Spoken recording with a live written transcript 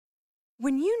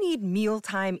When you need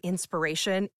mealtime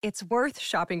inspiration, it's worth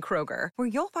shopping Kroger, where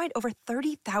you'll find over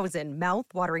 30,000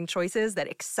 mouth-watering choices that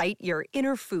excite your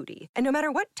inner foodie. And no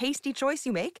matter what tasty choice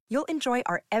you make, you'll enjoy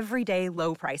our everyday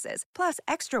low prices, plus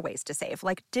extra ways to save,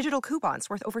 like digital coupons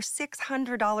worth over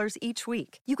 $600 each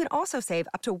week. You can also save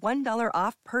up to $1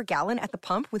 off per gallon at the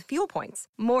pump with fuel points.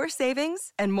 More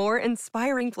savings and more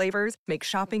inspiring flavors make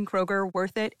shopping Kroger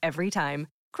worth it every time.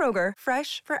 Kroger,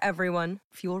 fresh for everyone.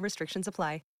 Fuel restrictions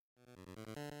apply.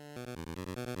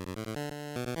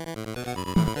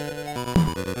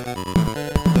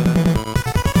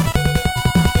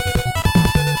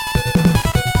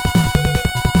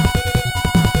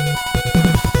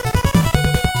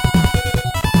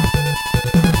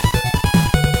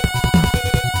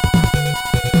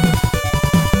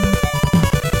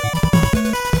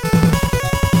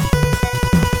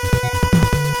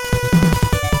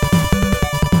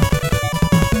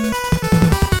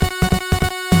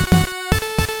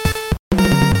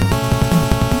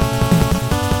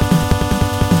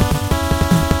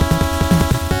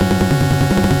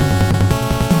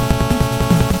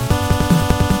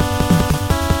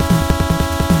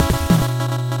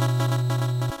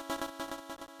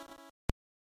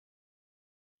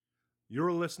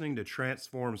 You're listening to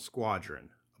Transform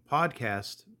Squadron, a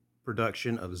podcast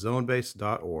production of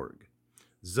Zonebase.org.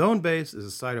 Zonebase is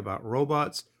a site about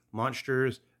robots,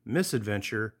 monsters,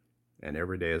 misadventure, and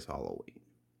every day is Halloween.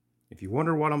 If you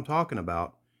wonder what I'm talking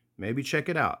about, maybe check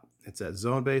it out. It's at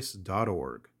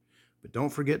Zonebase.org. But don't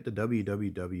forget the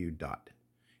www.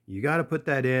 You got to put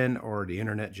that in or the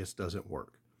internet just doesn't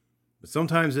work. But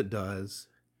sometimes it does,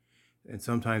 and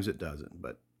sometimes it doesn't.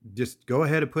 But just go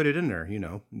ahead and put it in there,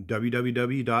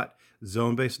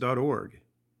 www.zonebase.org.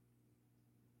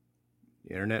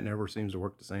 The internet never seems to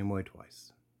work the same way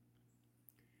twice.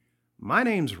 My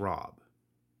name's Rob.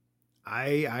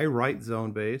 I write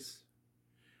Zonebase.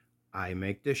 I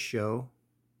make this show,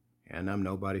 and I'm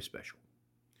nobody special.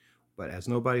 But as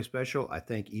nobody special, I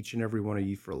thank each and every one of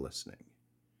you for listening.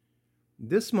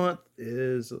 This month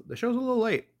the show's a little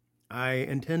late. I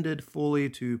intended fully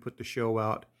to put the show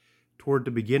out toward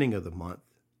the beginning of the month,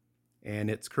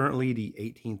 and it's currently the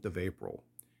 18th of April.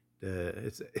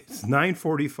 It's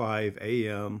 9:45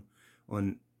 a.m.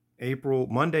 on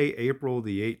Monday, April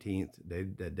the 18th,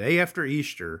 the day after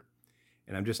Easter,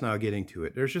 and I'm just now getting to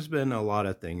it. There's just been a lot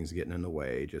of things getting in the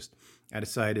way. I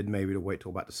decided maybe to wait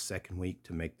till about the second week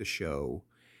to make the show,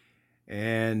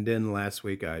 and then last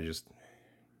week I just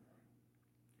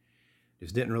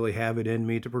didn't really have it in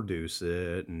me to produce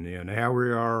it, and now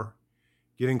we are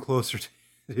getting closer to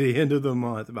the end of the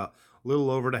month, about a little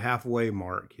over the halfway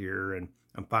mark here, and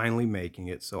I'm finally making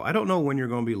it. So I don't know when you're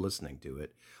going to be listening to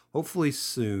it. Hopefully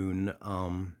soon.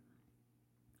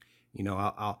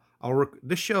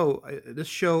 This show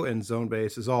and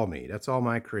Zonebase is all me. That's all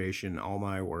my creation, all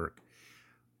my work.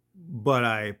 But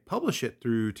I publish it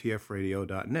through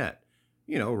tfradio.net.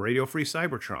 Radio Free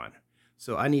Cybertron.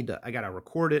 So I got to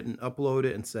record it and upload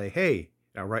it and say, hey,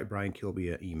 I write Brian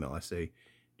Kilby an email. I say,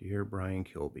 Dear Brian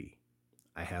Kilby,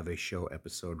 I have a show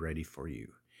episode ready for you.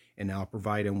 And I'll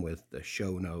provide him with the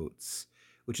show notes,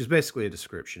 which is basically a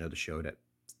description of the show that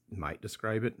might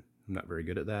describe it. I'm not very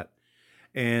good at that.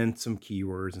 And some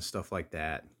keywords and stuff like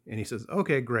that. And he says,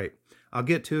 okay, great. I'll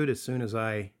get to it as soon as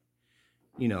I,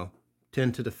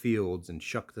 tend to the fields and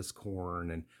shuck this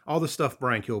corn and all the stuff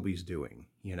Brian Kilby's doing,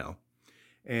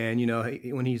 And,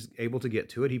 when he's able to get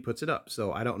to it, he puts it up.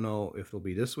 So I don't know if it'll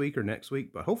be this week or next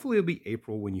week, but hopefully it'll be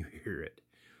April when you hear it.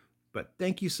 But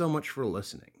thank you so much for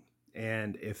listening.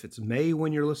 And if it's May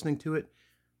when you're listening to it,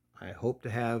 I hope to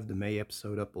have the May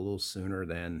episode up a little sooner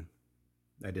than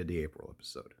I did the April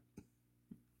episode.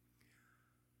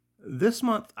 This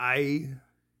month, I've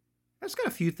got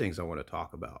a few things I want to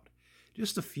talk about.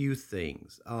 Just a few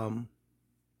things.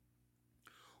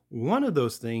 One of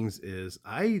those things is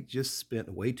I just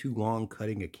spent way too long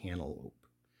cutting a cantaloupe.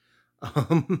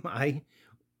 I'm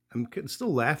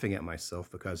still laughing at myself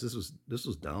because this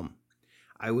was dumb.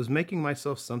 I was making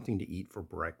myself something to eat for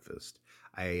breakfast.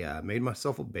 I made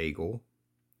myself a bagel.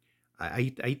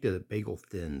 I eat the bagel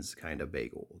thins kind of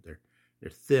bagel. They're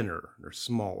thinner, they're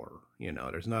smaller.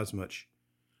 There's not as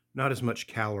much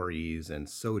calories and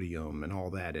sodium and all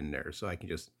that in there, so I can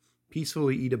just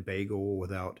peacefully eat a bagel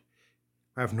without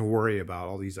having to worry about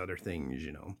all these other things,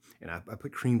 And I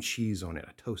put cream cheese on it.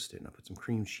 I toast it and I put some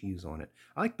cream cheese on it.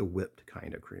 I like the whipped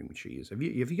kind of cream cheese. Have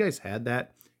you guys had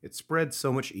that? It spreads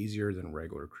so much easier than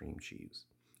regular cream cheese.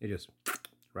 It just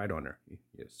right on there. You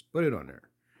just put it on there.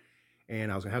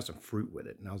 And I was gonna have some fruit with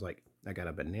it. And I was like, I got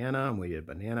a banana. I'm gonna eat a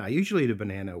banana. I usually eat a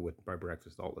banana with my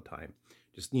breakfast all the time.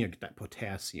 Just get that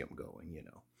potassium going,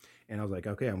 And I was like,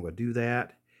 okay, I'm going to do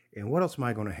that. And what else am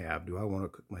I going to have? Do I want to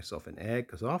cook myself an egg?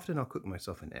 Because often I'll cook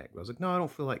myself an egg. But I was like, no, I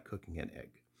don't feel like cooking an egg.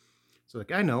 So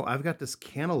like, I know I've got this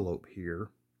cantaloupe here.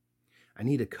 I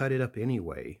need to cut it up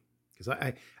anyway. Because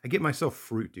I get myself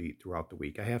fruit to eat throughout the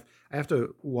week. I have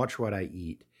to watch what I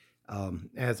eat,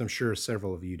 as I'm sure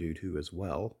several of you do too as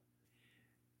well.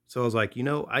 So I was like,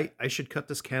 I should cut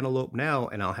this cantaloupe now,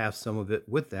 and I'll have some of it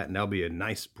with that, and that'll be a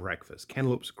nice breakfast.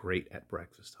 Cantaloupe's great at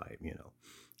breakfast time.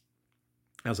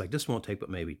 I was like, this won't take but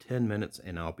maybe 10 minutes,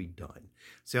 and I'll be done.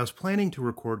 See, I was planning to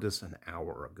record this an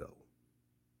hour ago.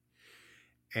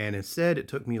 And instead, it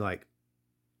took me like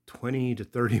 20 to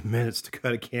 30 minutes to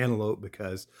cut a cantaloupe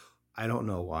because I don't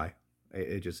know why.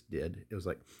 It just did. It was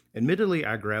like, admittedly,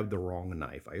 I grabbed the wrong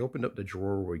knife. I opened up the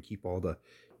drawer where we keep all the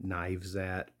knives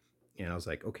at. And I was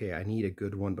like, okay, I need a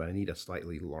good one, but I need a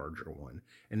slightly larger one.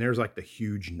 And there's like the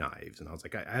huge knives. And I was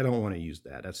like, I don't want to use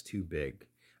that. That's too big.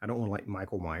 I don't want to like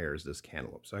Michael Myers this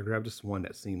cantaloupe. So I grabbed this one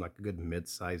that seemed like a good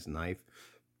mid-sized knife.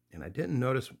 And I didn't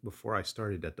notice before I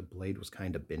started that the blade was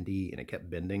kind of bendy and it kept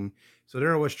bending. So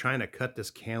there I was trying to cut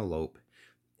this cantaloupe.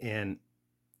 And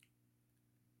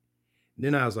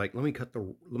then I was like, let me cut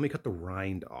the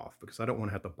rind off because I don't want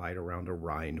to have to bite around a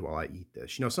rind while I eat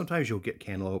this. Sometimes you'll get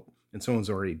cantaloupe and someone's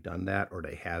already done that or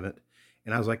they haven't.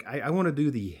 And I was like, I want to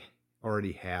do the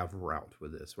already have route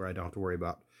with this where I don't have to worry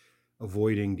about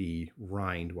avoiding the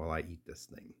rind while I eat this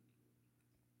thing.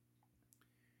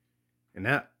 And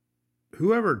that,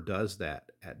 whoever does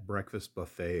that at breakfast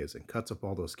buffets and cuts up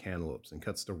all those cantaloupes and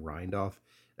cuts the rind off,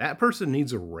 that person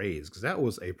needs a raise because that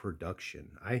was a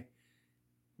production.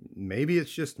 Maybe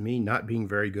it's just me not being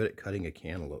very good at cutting a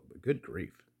cantaloupe, but good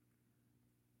grief.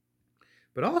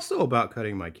 But also about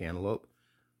cutting my cantaloupe,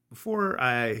 before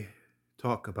I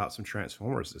talk about some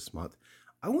Transformers this month,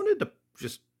 I wanted to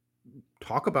just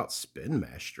talk about Spin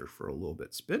Master for a little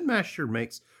bit. Spin Master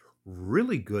makes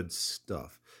really good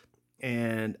stuff.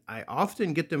 And I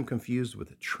often get them confused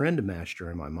with Trend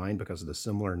Master in my mind because of the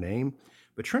similar name.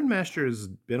 But Trend Master has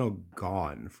been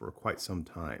gone for quite some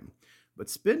time. But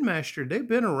Spin Master, they've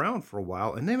been around for a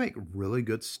while and they make really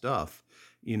good stuff.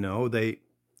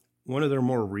 One of their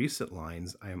more recent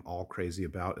lines I am all crazy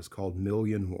about is called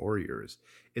Million Warriors.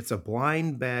 It's a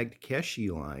blind bagged Keshi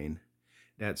line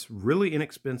that's really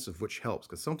inexpensive, which helps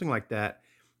because something like that,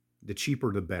 the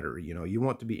cheaper the better. You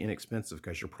want to be inexpensive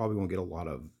because you're probably going to get a lot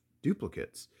of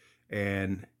duplicates.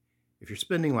 And if you're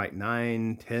spending like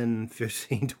 9, 10,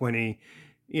 15, 20,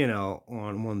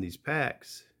 on one of these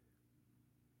packs,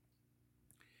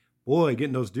 boy,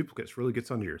 getting those duplicates really gets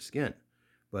under your skin.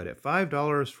 But at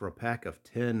 $5 for a pack of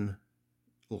 10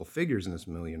 little figures in this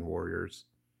Million Warriors,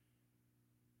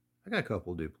 I got a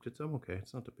couple duplicates. I'm okay.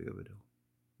 It's not that big of a deal.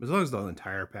 As long as the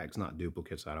entire pack's not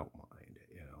duplicates, I don't mind.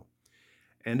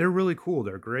 And they're really cool.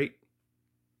 They're great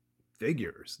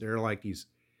figures. They're like these.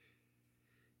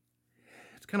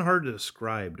 It's kind of hard to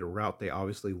describe the route they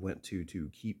obviously went to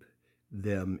keep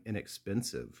them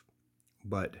inexpensive,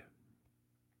 but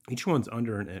each one's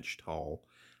under an inch tall,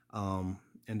 and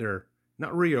they're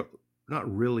not really,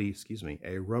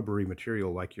 a rubbery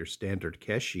material like your standard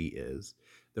Keshi is.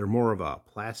 They're more of a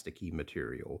plasticky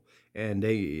material, and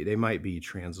they might be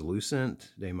translucent,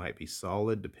 they might be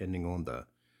solid depending on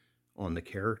the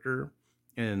character.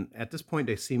 And at this point,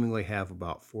 they seemingly have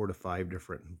about 4 to 5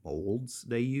 different molds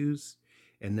they use,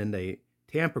 and then they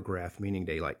tampograph, meaning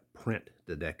they like print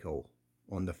the decal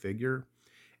on the figure.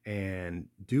 And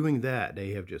doing that,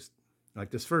 they have just,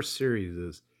 like, this first series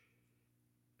is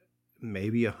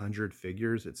maybe 100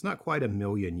 figures. It's not quite 1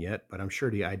 million yet, but I'm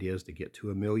sure the idea is to get to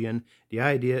 1 million. The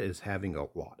idea is having a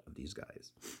lot of these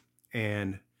guys.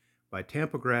 And by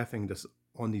tampographying this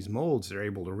on these molds, they're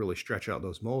able to really stretch out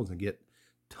those molds and get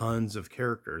tons of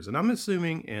characters. And I'm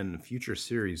assuming in future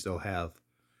series they'll have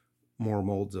more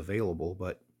molds available.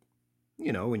 But,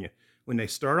 when they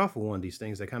start off with one of these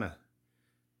things, they kind of,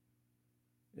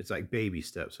 it's like baby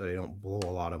steps, so they don't blow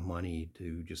a lot of money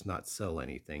to just not sell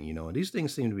anything, and these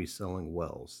things seem to be selling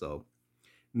well. So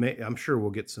I'm sure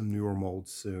we'll get some newer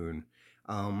molds soon.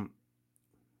 I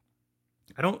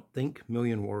don't think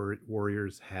Million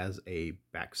Warriors has a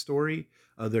backstory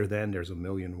other than there's 1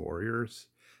 million warriors.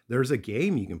 There's a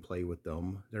game you can play with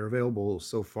them. They're available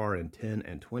so far in 10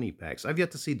 and 20 packs. I've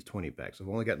yet to see the 20 packs. I've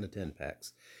only gotten the 10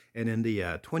 packs. And in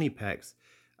the 20 packs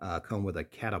come with a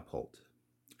catapult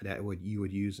that you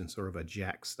would use in sort of a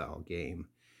Jack style game.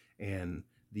 And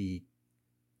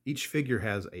each figure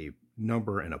has a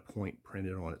number and a point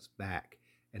printed on its back,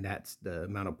 and that's the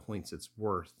amount of points it's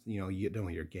worth. You get done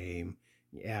with your game,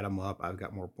 you add them up. I've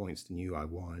got more points than you, I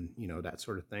won, that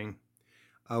sort of thing.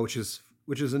 Which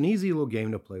is an easy little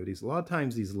game to play with these. A lot of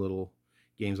times these little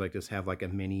games like this have like a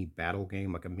mini battle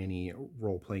game, like a mini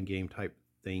role-playing game type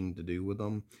thing to do with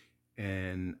them.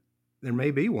 And there may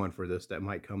be one for this that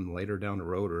might come later down the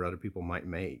road or other people might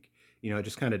make. It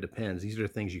just kind of depends. These are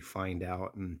things you find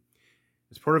out, and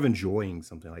it's part of enjoying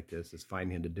something like this is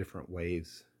finding the different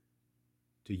ways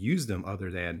to use them other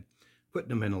than putting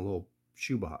them in a little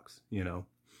shoebox.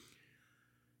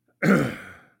 The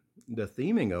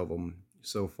theming of them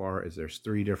so far is there's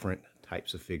 3 different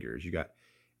types of figures. You got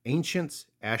ancients,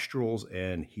 astrals,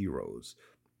 and heroes.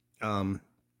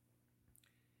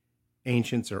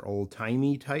 Ancients are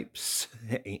old-timey types.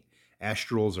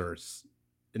 Astrals are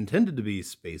intended to be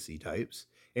spacey types,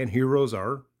 and heroes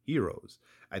are heroes.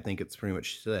 I think it's pretty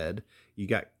much said. You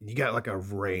got like a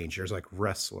range. There's like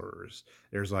wrestlers.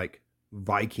 There's like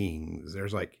Vikings.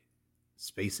 There's like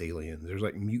space aliens. There's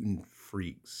like mutant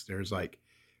freaks. There's like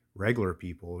regular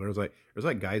people. There's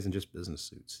like guys in just business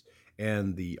suits.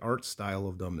 And the art style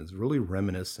of them is really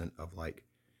reminiscent of like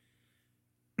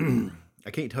I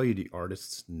can't tell you the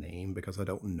artist's name because I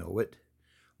don't know it,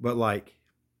 but like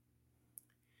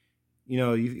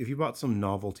if you bought some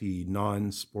novelty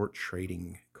non-sport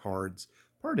trading cards,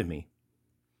 pardon me.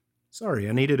 Sorry,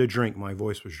 I needed a drink. My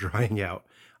voice was drying out.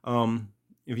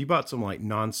 If you bought some like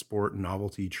non-sport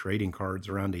novelty trading cards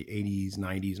around the 80s,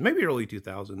 90s, maybe early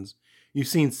 2000s, you've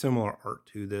seen similar art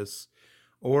to this,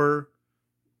 or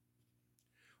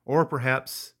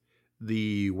perhaps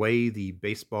the way the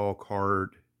baseball player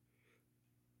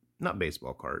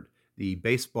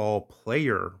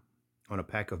on a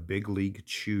pack of Big League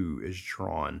Chew is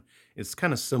drawn. It's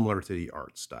kind of similar to the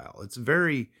art style. It's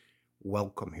very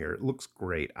welcome here. It looks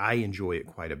great. I enjoy it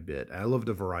quite a bit. I love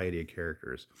the variety of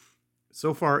characters.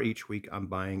 So far each week I'm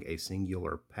buying a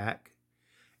singular pack,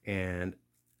 and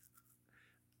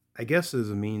I guess as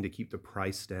a mean to keep the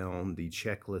price down, the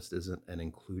checklist isn't an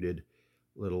included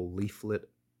little leaflet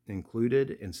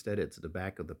included. Instead, it's the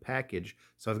back of the package.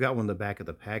 So I've got one of the back of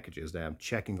the packages that I'm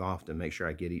checking off to make sure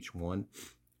I get each one.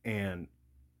 And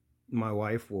my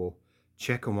wife will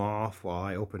check them off while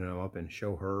I open them up and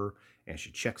show her, and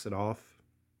she checks it off.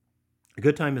 A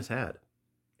good time is had.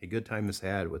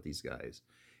 With these guys.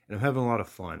 And I'm having a lot of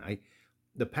fun.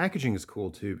 The packaging is cool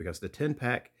too, because the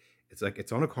 10-pack,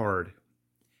 it's on a card,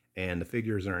 and the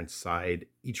figures are inside,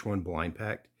 each one blind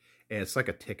packed, and it's like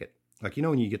a ticket. Like,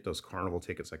 when you get those carnival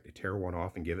tickets, like they tear one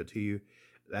off and give it to you.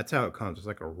 That's how it comes. It's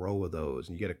like a row of those,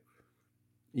 and you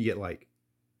get like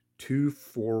 2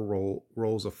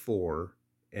 rolls of 4,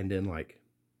 and then like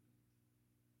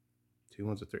 2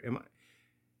 ones of 3.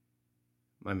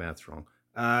 My math's wrong.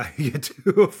 You get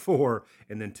 2 of 4,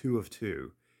 and then 2 of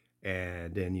 2,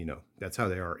 and then that's how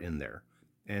they are in there.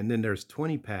 And then there's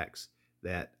 20 packs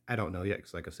that I don't know yet,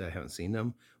 because like I said, I haven't seen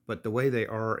them. But the way they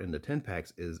are in the 10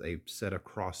 packs is a set of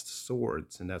crossed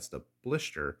swords, and that's the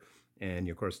blister. And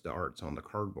of course, the art's on the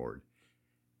cardboard.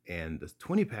 And the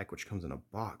 20 pack, which comes in a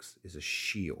box, is a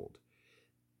shield.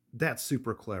 That's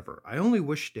super clever. I only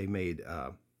wish they made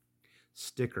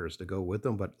stickers to go with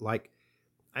them. But like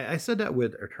I said that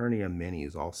with Eternia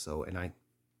Minis also, and I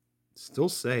still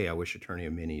say I wish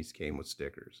Eternia Minis came with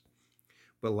stickers.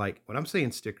 But like when I'm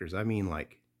saying stickers, I mean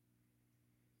like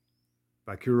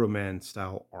Bakuro Man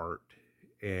style art,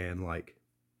 and like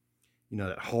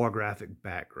that holographic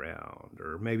background,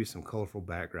 or maybe some colorful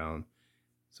background,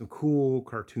 some cool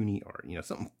cartoony art,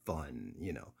 something fun.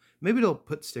 Maybe they'll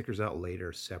put stickers out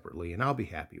later separately, and I'll be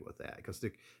happy with that, because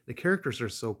the characters are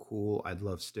so cool. I'd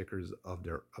love stickers of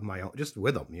my own, just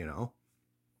with them,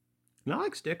 and I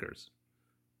like stickers.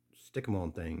 Stick them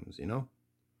on things,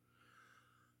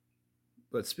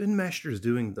 But Spin Master's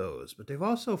doing those, but they've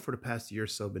also for the past year or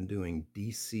so been doing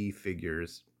DC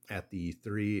figures at the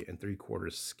 3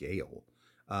 3/4 scale.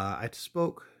 I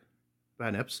spoke about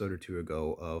an episode or two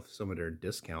ago of some of their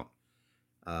discount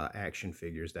action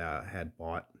figures that I had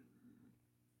bought,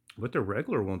 but the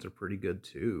regular ones are pretty good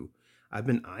too. I've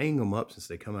been eyeing them up since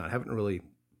they come out. I haven't really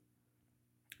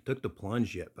took the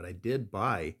plunge yet, but I did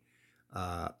buy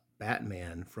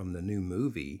Batman from the new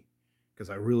movie, because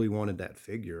I really wanted that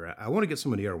figure. I want to get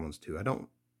some of the other ones too. I don't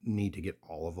need to get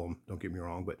all of them, don't get me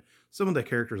wrong, but some of the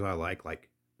characters I like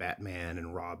Batman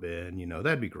and Robin,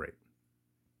 that'd be great.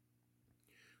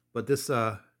 But this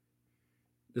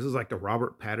is like the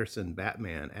Robert Pattinson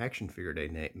Batman action figure they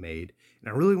made, and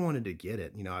I really wanted to get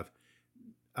it.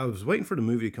 I was waiting for the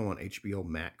movie to come on HBO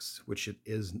Max, which it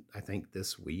is, I think,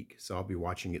 this week, so I'll be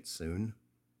watching it soon.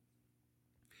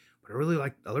 But I really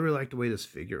liked the way this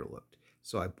figure looked.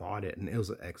 So I bought it, and it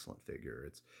was an excellent figure.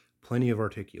 It's plenty of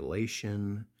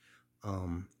articulation.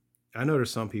 I know there's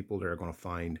some people that are going to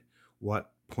find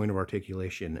what point of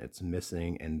articulation it's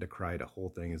missing and decry the whole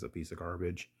thing is a piece of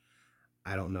garbage.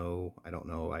 I don't know. I don't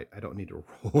know. I don't need to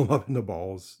roll them up into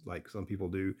balls like some people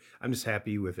do. I'm just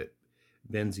happy with it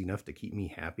bends enough to keep me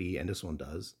happy, and this one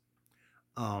does.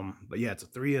 But yeah, it's a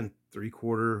 3 and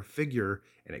 3/4 figure,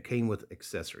 and it came with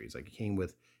accessories. Like it came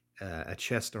with a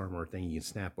chest armor thing you can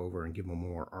snap over and give him a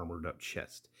more armored up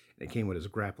chest. And it came with his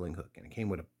grappling hook, and it came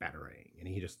with a batarang, and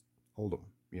he just hold him,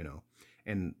 you know.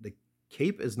 And the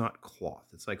cape is not cloth;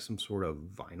 it's like some sort of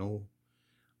vinyl,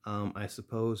 I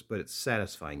suppose. But it's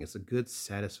satisfying. It's a good,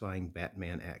 satisfying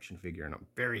Batman action figure, and I'm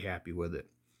very happy with it.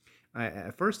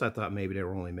 At first I thought maybe they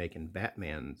were only making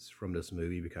Batmans from this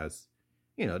movie because,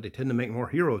 they tend to make more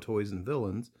hero toys than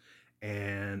villains.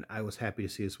 And I was happy to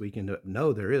see this weekend.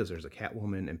 No, there's a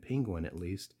Catwoman and Penguin at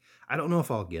least. I don't know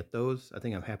if I'll get those. I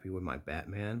think I'm happy with my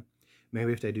Batman.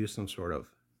 Maybe if they do some sort of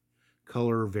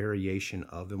color variation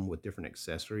of him with different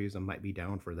accessories, I might be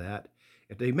down for that.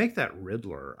 If they make that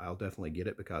Riddler, I'll definitely get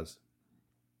it because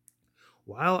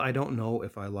while I don't know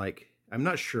if I'm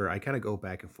not sure. I kind of go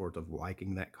back and forth of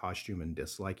liking that costume and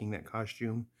disliking that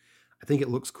costume. I think it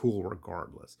looks cool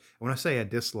regardless. When I say I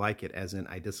dislike it, as in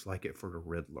I dislike it for the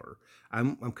Riddler,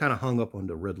 I'm kind of hung up on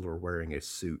the Riddler wearing a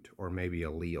suit or maybe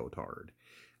a leotard.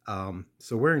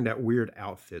 So wearing that weird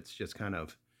outfit's just kind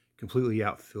of completely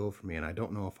outfill for me, and I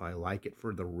don't know if I like it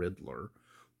for the Riddler,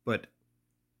 but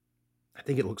I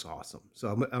think it looks awesome.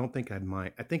 So I don't think I'd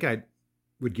mind. I think I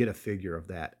would get a figure of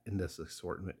that in this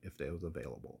assortment if it was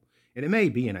available. And it may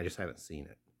be, and I just haven't seen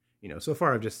it. So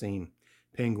far I've just seen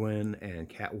Penguin and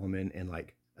Catwoman and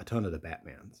like a ton of the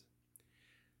Batmans.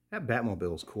 That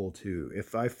Batmobile is cool too.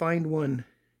 If I find one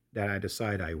that I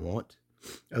decide I want,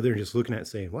 other than just looking at it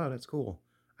saying, wow, that's cool,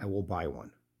 I will buy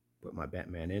one. Put my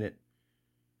Batman in it.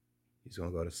 He's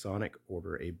going to go to Sonic,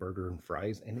 order a burger and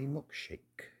fries and a milkshake.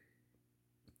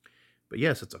 But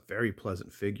yes, it's a very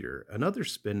pleasant figure. Another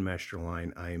Spin Master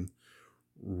line I'm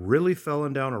really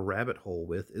falling down a rabbit hole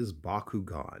with is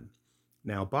Bakugan.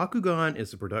 Now, Bakugan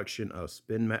is a production of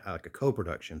like a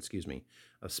co-production,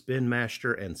 of Spin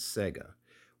Master and Sega,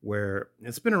 where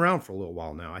it's been around for a little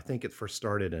while now. I think it first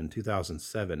started in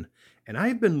 2007, and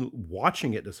I've been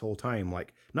watching it this whole time,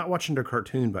 like not watching the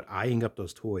cartoon, but eyeing up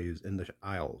those toys in the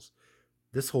aisles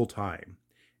this whole time.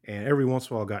 And every once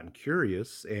in a while, I've gotten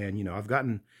curious, and I've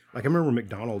gotten like I remember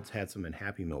McDonald's had some in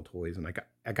Happy Meal toys, and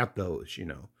I got those,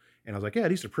 and I was like, yeah,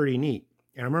 these are pretty neat.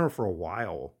 And I remember for a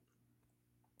while,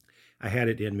 I had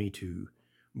it in me to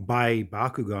buy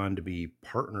Bakugan to be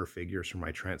partner figures for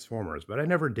my Transformers, but I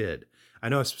never did. I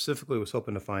know I specifically was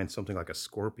hoping to find something like a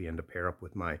Scorpion to pair up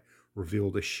with my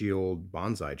Reveal the Shield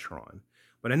Banzai-tron,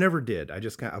 but I never did.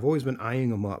 I've always been eyeing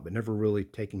them up, but never really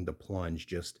taking the plunge,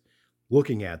 just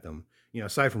looking at them,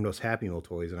 aside from those Happy Meal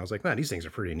toys. And I was like, man, these things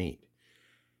are pretty neat.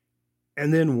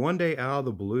 And then one day out of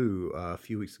the blue, a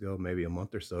few weeks ago, maybe a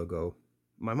month or so ago,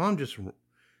 my mom just,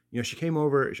 she came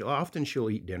over. She'll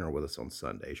eat dinner with us on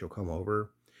Sunday. She'll come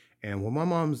over. And when my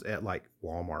mom's at like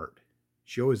Walmart,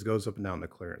 she always goes up and down the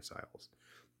clearance aisles.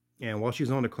 And while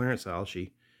she's on the clearance aisle,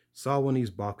 she saw one of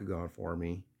these Bakugan for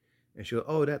me. And she'll,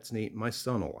 oh, that's neat. My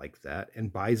son will like that.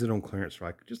 And buys it on clearance for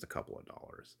like just a couple of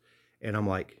dollars. And I'm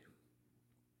like,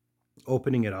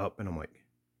 opening it up, and I'm like,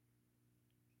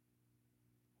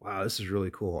 wow, this is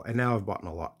really cool. And now I've bought a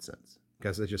lot since,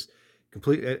 because it just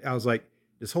completely, I was like,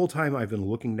 this whole time I've been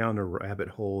looking down the rabbit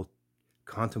hole,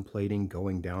 contemplating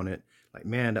going down it. Like,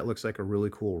 man, that looks like a really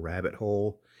cool rabbit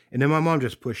hole. And then my mom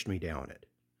just pushed me down it.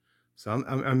 So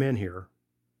I'm in here,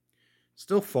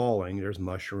 still falling. There's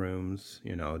mushrooms,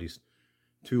 these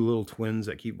two little twins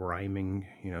that keep rhyming.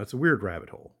 It's a weird rabbit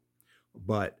hole,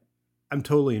 but I'm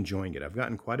totally enjoying it. I've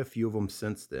gotten quite a few of them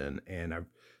since then, and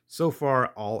so far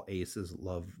all aces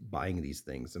love buying these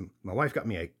things. And my wife got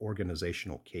me an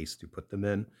organizational case to put them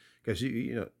in, because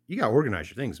you got to organize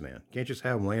your things, man. You can't just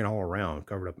have them laying all around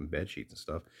covered up in bed sheets and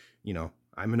stuff.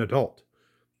 I'm an adult.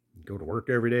 Go to work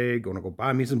every day, going to go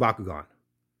buy me some Bakugan.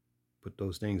 Put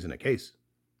those things in a case.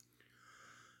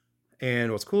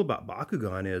 And what's cool about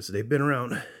Bakugan is they've been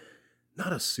around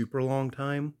not a super long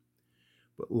time,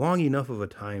 but long enough of a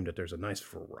time that there's a nice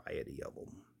variety of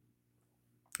them.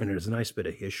 And there's a nice bit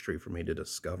of history for me to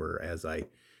discover as I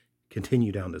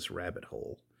continue down this rabbit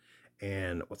hole.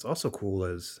 And what's also cool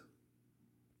is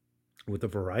with the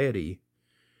variety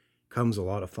comes a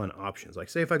lot of fun options. Like,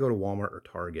 say if I go to Walmart or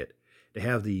Target, they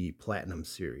have the Platinum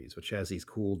series, which has these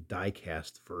cool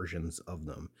die-cast versions of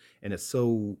them. And it's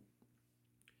so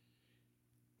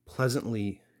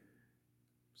pleasantly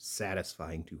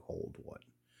satisfying to hold one.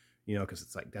 Because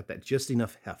it's like got that just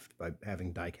enough heft by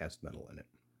having die-cast metal in it.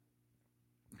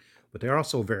 But they're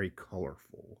also very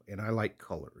colorful, and I like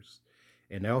colors.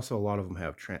 And also a lot of them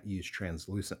have used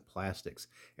translucent plastics.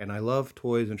 And I love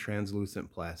toys and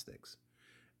translucent plastics.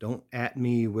 Don't at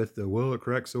me with the, well, it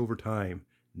cracks over time.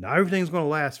 Not everything's going to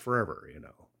last forever, you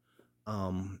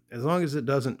know. As long as it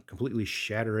doesn't completely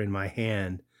shatter in my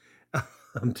hand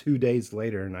 2 days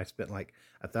later and I spent like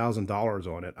 $1,000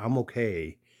 on it, I'm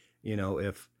okay. You know,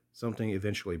 if something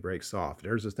eventually breaks off.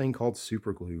 There's a thing called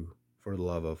super glue, for the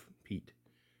love of Pete.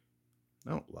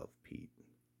 I don't love Pete.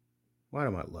 Why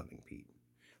am I loving Pete?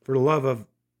 For the love of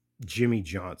Jimmy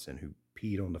Johnson, who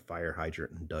peed on the fire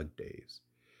hydrant in Doug days.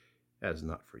 That is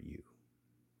not for you.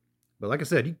 But like I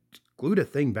said, he glued a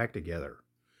thing back together.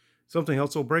 Something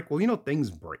else will break. Well, you know,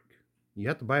 things break. You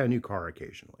have to buy a new car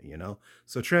occasionally, you know?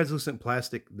 So translucent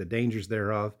plastic, the dangers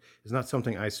thereof, is not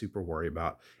something I super worry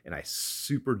about. And I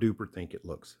super duper think it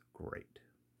looks great.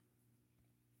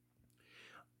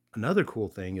 Another cool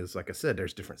thing is, like I said,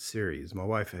 there's different series. My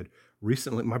wife had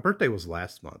recently, my birthday was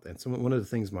last month, and one of the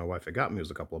things my wife had got me was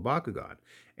a couple of Bakugan.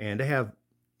 And they have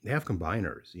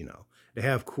combiners, you know. They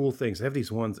have cool things. They have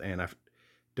these ones, and I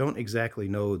don't exactly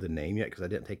know the name yet because I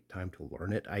didn't take time to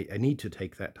learn it. I need to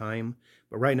take that time.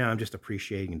 But right now I'm just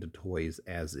appreciating the toys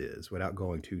as is without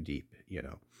going too deep, you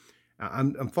know.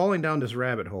 I'm falling down this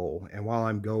rabbit hole, and while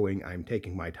I'm going, I'm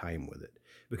taking my time with it.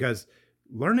 Because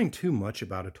learning too much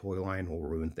about a toy line will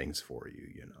ruin things for you,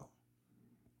 you know.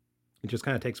 It just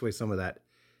kind of takes away some of that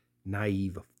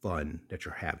naive fun that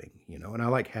you're having, you know. And I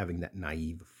like having that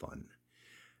naive fun.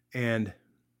 And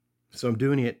so I'm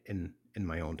doing it in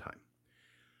my own time.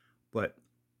 But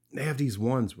they have these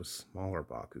ones with smaller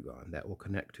Bakugan that will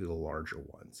connect to the larger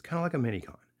ones, kind of like a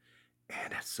Minicon.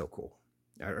 And that's so cool.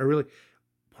 I really,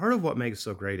 part of what makes it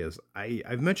so great is,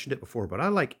 I've mentioned it before, but I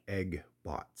like egg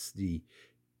bots, the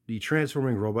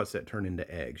transforming robots that turn into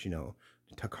eggs. You know,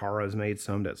 Takara's made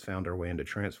some that's found their way into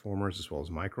Transformers, as well as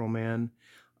Microman.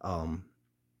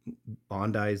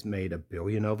 Bandai's made 1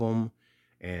 billion of them.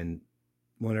 And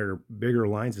one of their bigger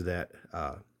lines of that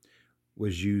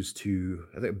was used to,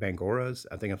 I think, Bangoras,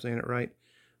 I think I'm saying it right.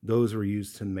 Those were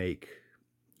used to make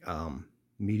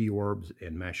Meteorbs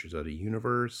and Masters of the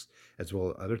Universe, as well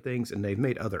as other things. And they've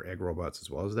made other egg robots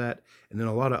as well as that. And then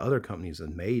a lot of other companies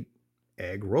have made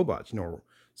egg robots, you know,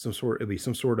 it'd be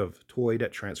some sort of toy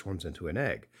that transforms into an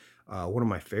egg. One of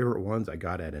my favorite ones I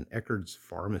got at an Eckerd's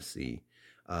Pharmacy.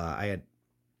 I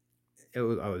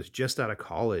was just out of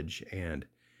college, and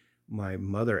my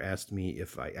mother asked me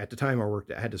if at the time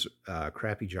I had this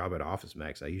crappy job at Office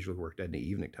Max. I usually worked at the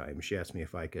evening time. She asked me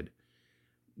if I could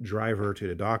drive her to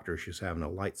the doctor. She was having a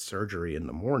light surgery in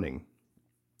the morning.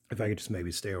 If I could just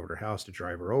maybe stay over at her house to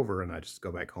drive her over, and I just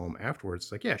go back home afterwards.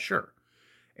 It's like, yeah, sure.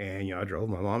 And, you know, I drove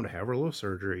my mom to have her little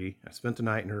surgery. I spent the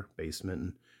night in her basement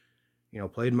and, you know,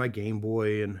 played my Game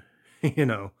Boy and, you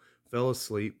know, fell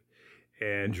asleep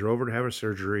and drove her to have her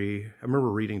surgery. I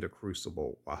remember reading The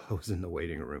Crucible while I was in the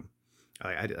waiting room.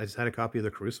 I just had a copy of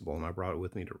The Crucible, and I brought it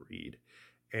with me to read.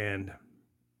 And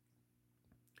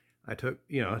I took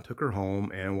her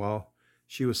home, and while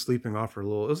she was sleeping off her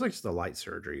little, it was like just a light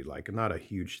surgery, like not a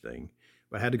huge thing,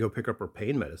 but I had to go pick up her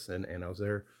pain medicine, and I was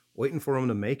there waiting for them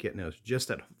to make it, and it was just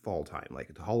at fall time, like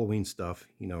it's Halloween stuff,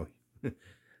 you know.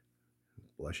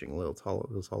 Blushing a little,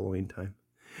 it was Halloween time.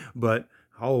 But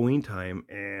Halloween time,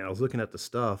 and I was looking at the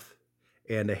stuff,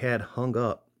 and they had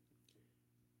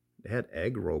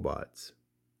egg robots,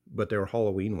 but they were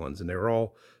Halloween ones, and they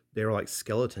were like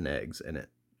skeleton eggs, and it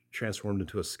transformed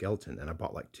into a skeleton, and I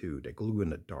bought like 2. They glue in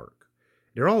the dark.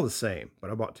 They're all the same, but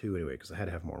I bought 2 anyway because I had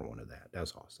to have more than one of that. That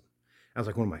was awesome. That was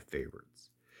like one of my favorites.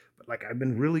 But like, I've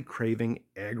been really craving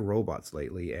egg robots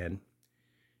lately, and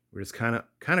we're just kind of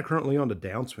currently on the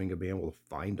downswing of being able to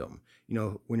find them. You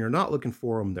know, when you're not looking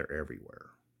for them, they're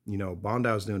everywhere. You know,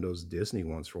 Bandai was doing those Disney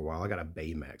ones for a while. I got a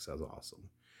Baymax. That was awesome.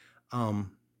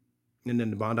 And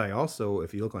then the Bandai also,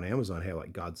 if you look on Amazon, have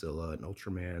like Godzilla and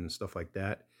Ultraman and stuff like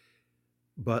that.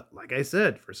 But like I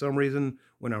said, for some reason,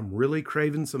 when I'm really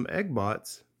craving some egg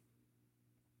bots,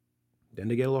 then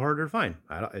they get a little harder to find.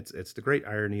 It's the great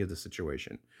irony of the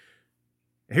situation.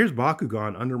 Here's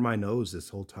Bakugan under my nose this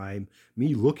whole time.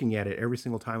 Me looking at it every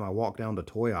single time I walk down the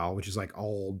toy aisle, which is like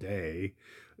all day,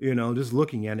 you know, just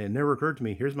looking at it. It never occurred to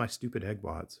me, here's my stupid egg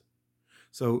bots.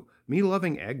 So me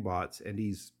loving egg bots, and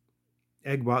these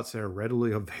egg bots that are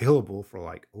readily available for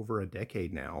like over a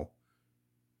decade now,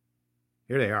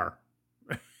 here they are.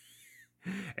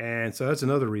 And so that's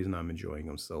another reason I'm enjoying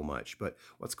them so much. But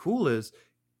what's cool is,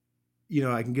 you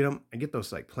know, I get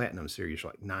those like platinum series for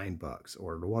like $9,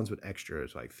 or the ones with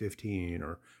extras like 15,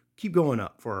 or keep going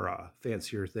up for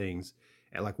fancier things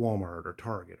at like Walmart or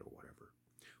Target or whatever.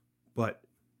 But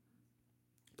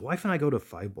the wife and I go to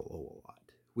Five Below a lot.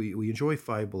 We enjoy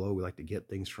Five Below. We like to get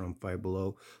things from Five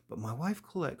Below, but my wife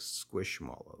collects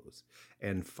Squishmallows,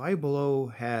 and Five Below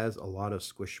has a lot of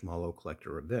Squishmallow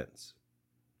collector events.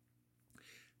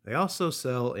 They also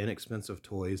sell inexpensive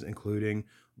toys, including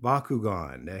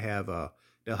Bakugan.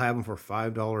 They'll have them for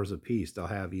 $5 a piece.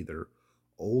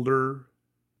 Older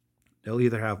they'll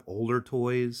either have older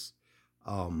toys,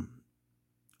 um,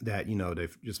 that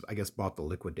they've just, I guess, bought the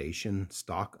liquidation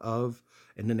stock of,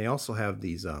 and then they also have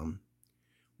these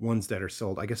ones that are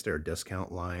sold. I guess they're a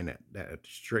discount line at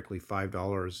strictly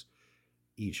 $5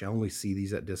 each. I only see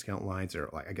these at discount lines. They're,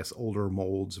 like, I guess, older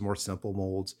molds, more simple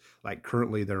molds. Like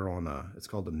currently they're on it's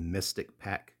called the Mystic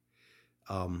Pack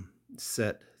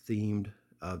set themed,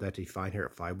 that you find here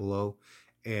at Five Below.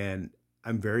 And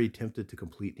I'm very tempted to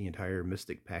complete the entire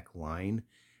Mystic Pack line.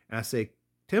 And I say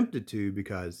tempted to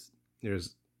because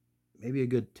there's maybe a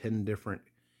good 10 different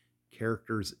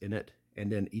characters in it.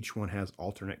 And then each one has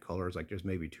alternate colors. Like there's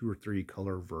maybe 2 or 3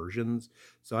 color versions.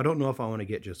 So I don't know if I want to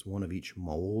get just one of each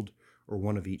mold or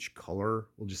one of each color.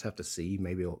 We'll just have to see.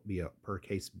 Maybe it'll be a per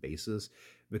case basis,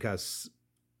 because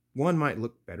one might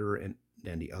look better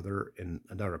than the other in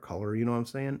another color. You know what I'm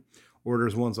saying? Or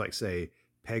there's ones like, say,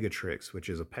 Pegatrix, which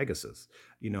is a Pegasus.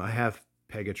 I have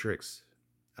Pegatrix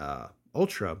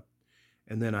Ultra,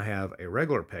 and then I have a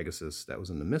regular Pegasus that was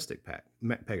in the Mystic Pack.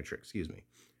 Pegatrix, excuse me.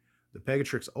 The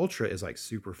Pegatrix Ultra is like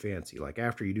super fancy. Like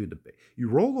after you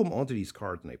roll them onto these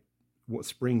cards, and they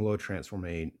spring load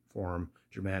transform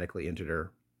dramatically into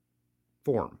their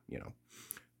form,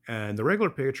 And the regular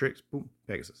Pegatrix, boom,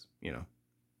 Pegasus,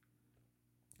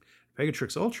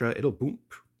 Pegatrix Ultra, it'll boom,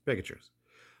 Pegatrix.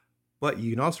 But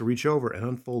you can also reach over and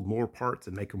unfold more parts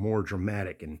and make a more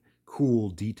dramatic and cool,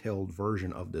 detailed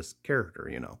version of this character,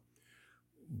 And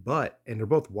they're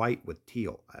both white with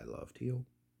teal. I love teal.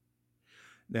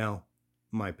 Now,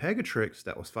 my Pegatrix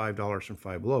that was $5 from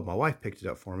Five Below, my wife picked it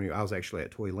up for me. I was actually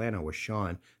at Toylanta with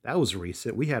Sean. That was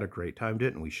recent. We had a great time,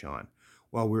 didn't we, Sean?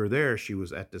 While we were there, she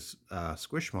was at this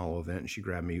Squishmallow event, and she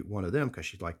grabbed me one of them because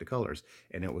she liked the colors.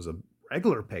 And it was a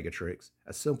regular Pegatrix,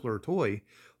 a simpler toy,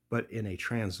 but in a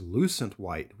translucent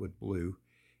white with blue.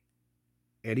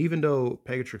 And even though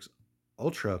Pegatrix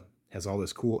Ultra has all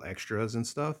this cool extras and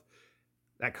stuff,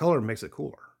 that color makes it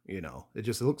cooler, It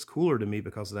just looks cooler to me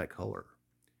because of that color.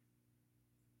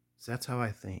 So that's how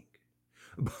I think.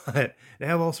 But they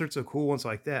have all sorts of cool ones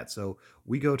like that. So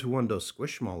we go to one of those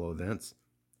Squishmallow events,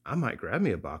 I might grab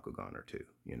me a Bakugan or two,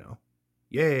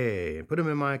 Yay, and put them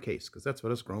in my case, because that's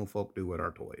what us grown folk do with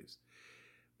our toys.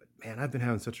 But man, I've been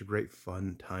having such a great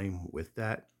fun time with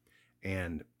that.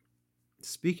 And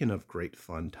speaking of great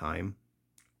fun time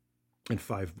and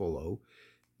Five Below,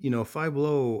 Five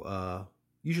Below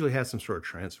usually has some sort of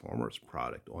Transformers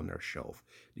product on their shelf.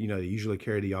 They usually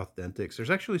carry the Authentics. There's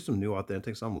actually some new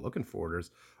Authentics I'm looking for.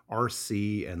 There's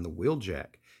RC and the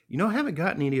Wheeljack. I haven't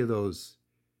gotten any of those.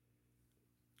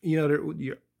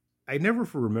 I never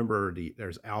remember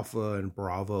there's Alpha and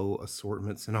Bravo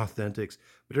assortments and Authentics,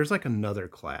 but there's like another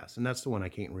class, and that's the one I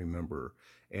can't remember.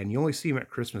 And you only see them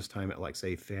at Christmas time at, like,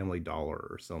 say, Family Dollar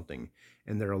or something.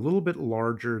 And they're a little bit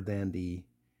larger than the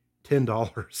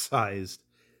 $10 sized.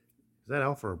 Is that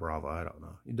Alpha or Bravo? I don't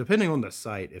know. Depending on the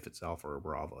site, if it's Alpha or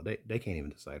Bravo, they can't even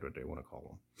decide what they want to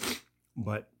call them.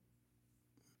 But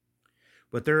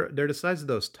they're the size of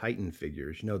those Titan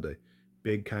figures. The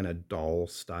big kind of doll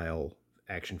style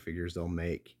action figures they'll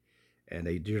make, and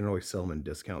they generally sell them in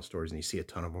discount stores, and you see a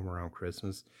ton of them around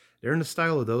Christmas. They're in the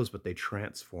style of those, but they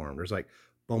transform. There's like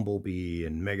Bumblebee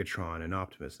and Megatron and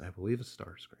Optimus, and I believe it's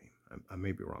Starscream. I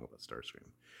may be wrong about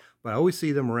Starscream, but I always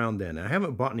see them around then. And I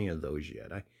haven't bought any of those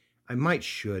yet. I might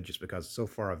should, just because so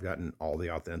far I've gotten all the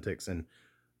Authentics and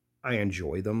I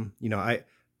enjoy them.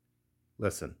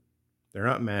 Listen, they're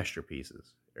not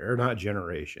masterpieces. They're not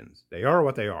generations. They are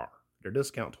what they are. They're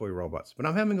discount toy robots. But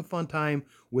I'm having a fun time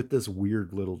with this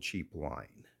weird little cheap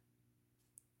line.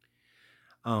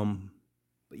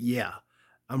 But yeah,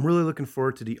 I'm really looking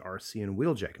forward to the RC and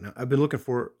Wheeljack. Now, I've been looking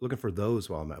for those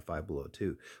while I'm at Five Below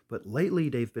too. But lately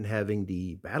they've been having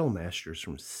the Battle Masters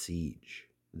from Siege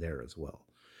there as well.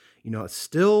 It's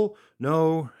still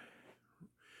no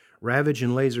Ravage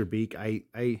and Laserbeak.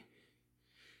 I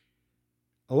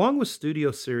along with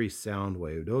Studio Series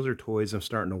Soundwave, those are toys I'm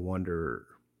starting to wonder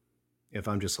if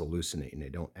I'm just hallucinating. They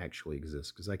don't actually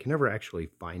exist, because I can never actually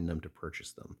find them to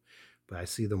purchase them, but I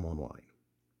see them online.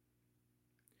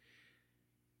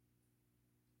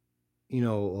 A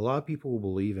lot of people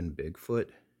believe in Bigfoot,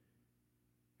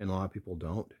 and a lot of people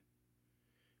don't.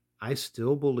 I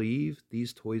still believe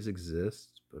these toys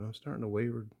exist, but I'm starting to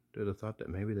waver to the thought that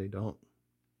maybe they don't.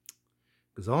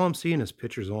 Because all I'm seeing is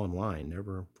pictures online,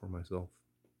 never for myself.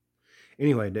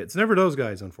 Anyway, it's never those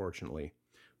guys, unfortunately,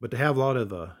 but to have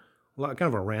kind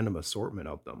of a random assortment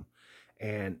of them.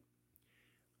 And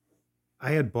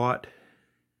I had bought,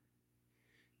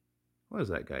 what is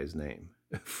that guy's name?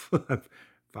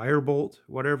 Firebolt,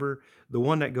 whatever. The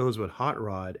one that goes with Hot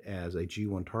Rod as a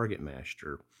G1 Target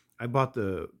Master. I've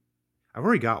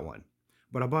already got one,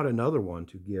 but I bought another one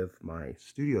to give my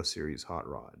Studio Series Hot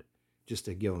Rod, just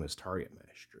to give him his Target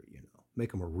Master,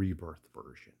 make him a rebirth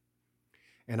version.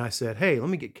 And I said, hey, let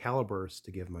me get Caliburst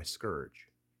to give my Scourge.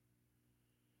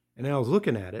 And I was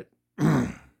looking at it,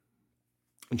 and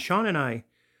Sean and I,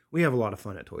 we have a lot of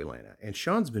fun at Toylanta. And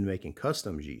Sean's been making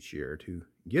customs each year to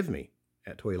give me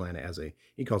at Toylanta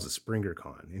he calls it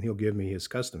SpringerCon, and he'll give me his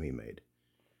custom he made.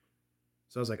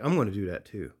 So I was like, I'm going to do that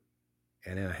too.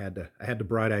 And then I had the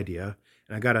bright idea,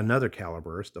 and I got another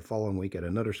Caliburst the following week at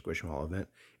another Squishmallow event,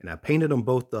 and I painted them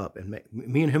both up, and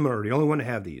me and him are the only one to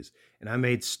have these. And I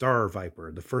made Star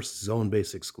Viper, the first Zone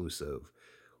Base exclusive.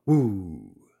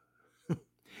 Woo!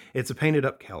 It's a painted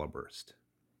up Caliburst.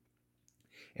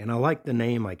 And I like the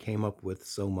name I came up with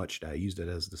so much that I used it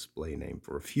as a display name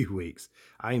for a few weeks.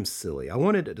 I am silly. I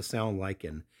wanted it to sound like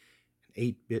an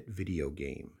 8-bit video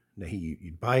game. Now,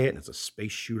 you'd buy it, and it's a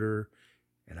space shooter,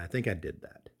 and I think I did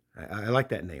that. I like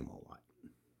that name a lot.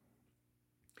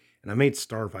 And I made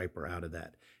Star Viper out of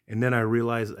that. And then I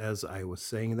realized as I was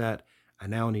saying that, I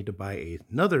now need to buy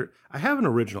another. I have an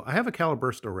original. I have a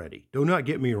Caliburst already. Do not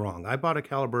get me wrong. I bought a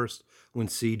Caliburst when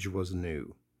Siege was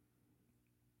new.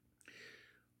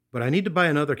 But I need to buy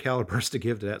another Caliburst to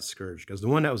give to that Scourge, because the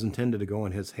one that was intended to go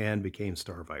in his hand became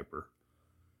Star Viper.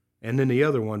 And then the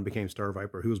other one became Star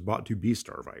Viper, who was bought to be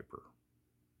Star Viper.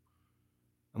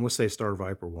 I'm going to say Star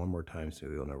Viper one more time so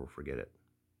you'll never forget it.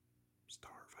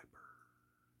 Star Viper.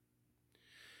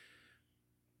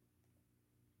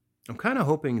 I'm kind of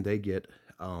hoping they get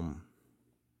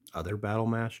other Battle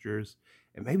Masters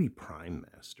and maybe Prime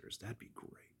Masters. That'd be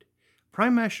great.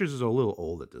 Prime Masters is a little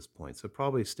old at this point, so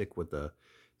probably stick with the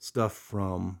stuff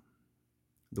from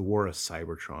the War of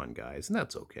Cybertron guys, and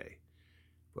that's okay.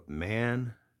 But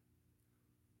man,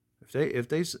 if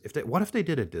they what if they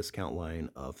did a discount line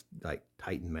of like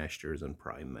Titan Masters and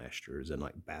Prime Masters and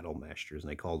like Battle Masters,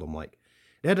 and they called them like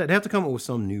they'd have to come up with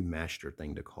some new master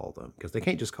thing to call them, because they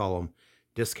can't just call them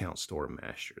discount store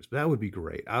masters. But that would be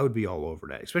great. I would be all over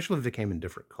that, especially if they came in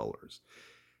different colors.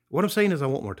 What I'm saying is I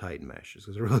want more Titan Masters,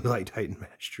 because I really like Titan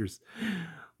Masters.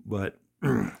 But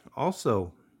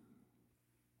also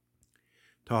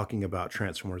talking about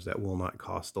Transformers that will not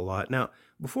cost a lot. Now,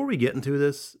 before we get into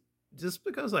this, just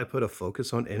because I put a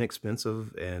focus on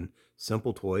inexpensive and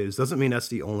simple toys doesn't mean that's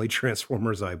the only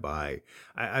Transformers I buy.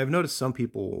 I've noticed some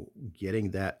people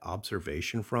getting that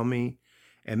observation from me,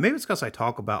 and maybe it's because I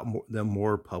talk about them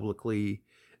more publicly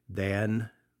than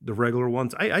the regular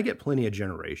ones. I get plenty of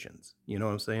Generations. You know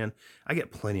what I'm saying? I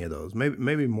get plenty of those.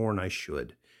 Maybe more than I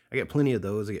should. I get plenty of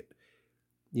those.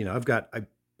 I've got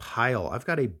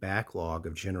a backlog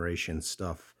of Generation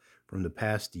stuff from the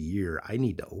past year I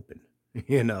need to open.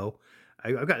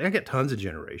 I got tons of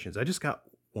Generations. I just got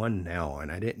one now,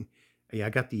 and I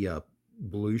got the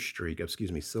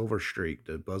Silver Streak,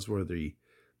 the Buzzworthy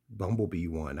Bumblebee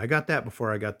one. I got that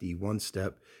before I got the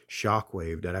One-Step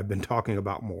Shockwave that I've been talking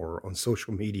about more on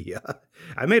social media.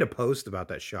 I made a post about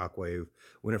that Shockwave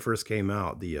when it first came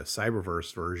out, the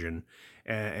Cyberverse version,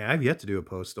 and I've yet to do a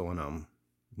post on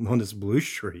this Blue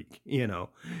Streak, mainly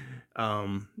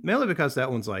because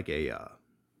that one's like it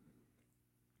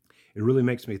really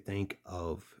makes me think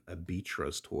of a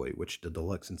Beatrice toy, which the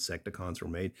Deluxe Insecticons were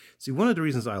made. See, one of the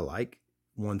reasons I like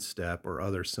One Step or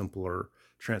other simpler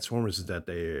Transformers is that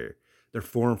their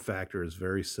form factor is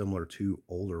very similar to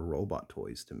older robot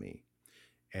toys to me.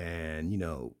 And,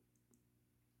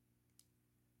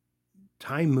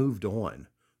 time moved on,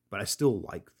 but I still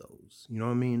like those. You know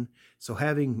what I mean? So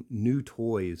having new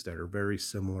toys that are very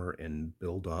similar in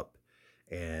build up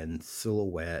and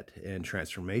silhouette and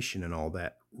transformation and all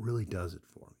that really does it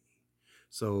for me.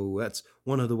 So that's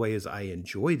one of the ways I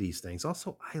enjoy these things.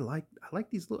 Also, I like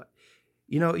these little,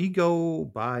 you go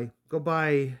buy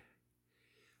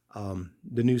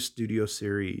the new Studio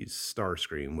Series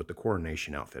Starscream with the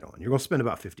Coronation outfit on. You're going to spend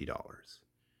about $50.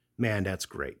 Man, that's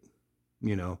great.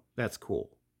 That's cool.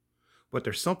 But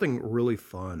there's something really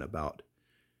fun about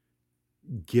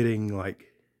getting like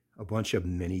a bunch of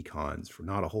mini cons for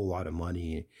not a whole lot of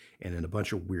money and in a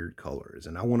bunch of weird colors.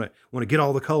 And I want to get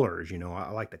all the colors.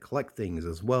 I like to collect things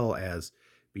as well as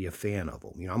be a fan of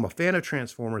them. I'm a fan of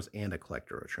Transformers and a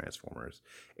collector of Transformers.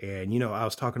 And, I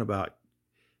was talking about,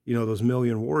 those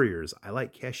Million Warriors. I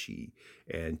like Keshi,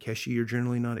 and Keshi are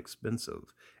generally not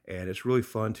expensive. And it's really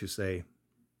fun to say,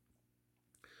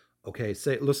 Okay,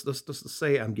 say let's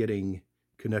say I'm getting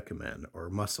Canuck Man or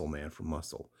Muscle Man from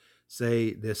Muscle.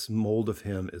 Say this mold of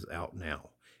him is out now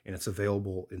and it's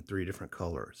available in three different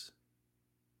colors.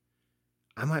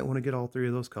 I might want to get all three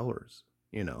of those colors,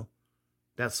 you know.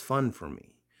 That's fun for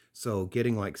me. So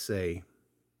getting like say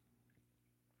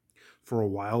for a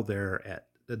while there at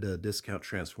the Discount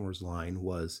Transformers line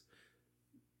was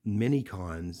mini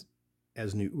cons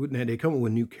as new. They come up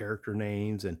with new character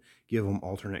names and give them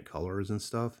alternate colors and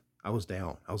stuff. I was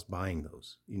down. I was buying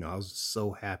those. You know, I was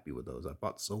so happy with those. I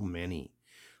bought so many.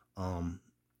 Um,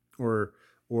 or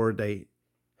or they,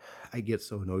 I get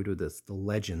so annoyed with this. The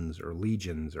Legends or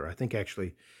Legions, or I think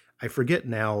actually, I forget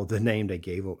now the name they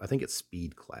gave them. I think it's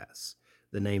Speed Class.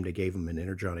 The name they gave them in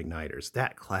Energon Igniters.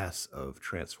 That class of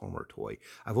Transformer toy.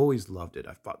 I've always loved it.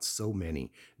 I've bought so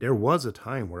many. There was a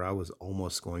time where I was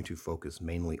almost going to focus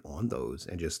mainly on those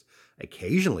and just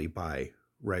occasionally buy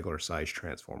regular size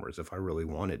Transformers if I really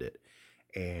wanted it.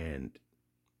 And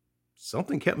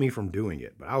something kept me from doing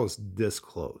it, but I was this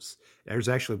close. There's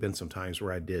actually been some times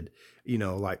where I did,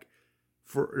 like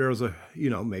for there was a,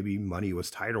 maybe money was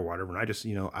tight or whatever, and I just,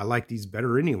 I like these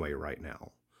better anyway right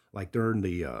now. Like during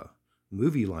the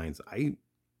movie lines,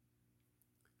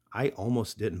 I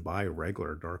almost didn't buy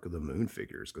regular Dark of the Moon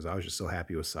figures because I was just so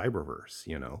happy with Cyberverse.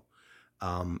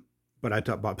 Um, but I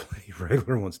bought plenty of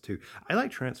regular ones too. I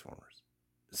like Transformers,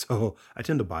 so I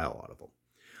tend to buy a lot of them.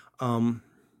 Um,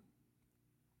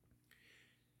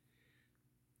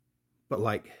 but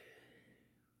like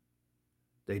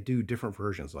they do different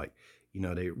versions, like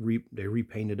they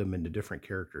repainted them into different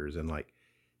characters, and like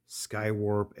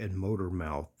Skywarp and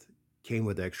Motormouth came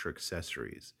with extra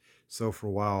accessories. So for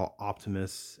a while,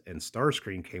 Optimus and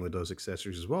Starscream came with those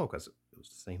accessories as well because it was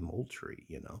the same mold tree.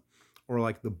 Or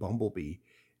like the Bumblebee,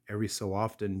 every so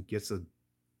often gets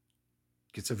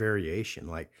a variation.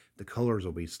 Like the colors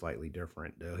will be slightly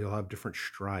different. He'll have different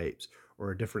stripes or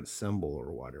a different symbol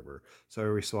or whatever. So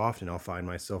every so often I'll find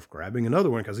myself grabbing another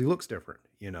one because he looks different.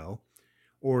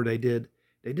 Or they did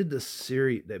this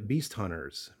series that Beast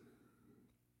Hunters.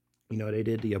 They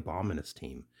did the Abominus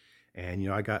team, and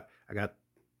I got a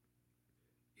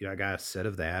set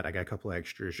of that. I got a couple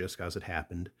extras just because it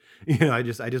happened. I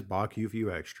just bought a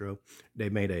few extra. They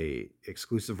made a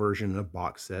exclusive version, a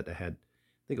box set that had,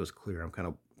 I think it was clear. I'm kind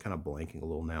of blanking a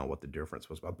little now what the difference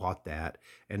was, but I bought that.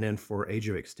 And then for Age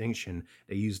of Extinction,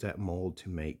 they used that mold to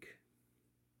make,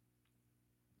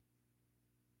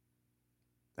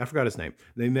 I forgot his name.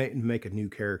 They make a new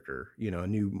character, a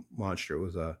new monster. It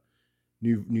was a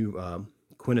new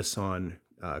Quintesson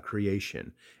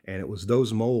creation, and it was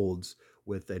those molds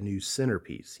with a new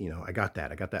centerpiece. I got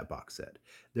that. I got that box set.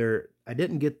 There, I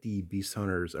didn't get the Beast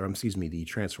Hunters, or excuse me, the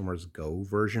Transformers Go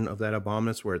version of that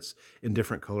Abominus, where it's in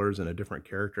different colors and a different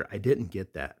character. I didn't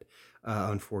get that.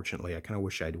 Unfortunately, I kind of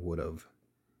wish I would have.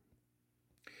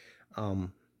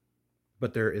 Um,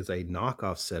 but there is a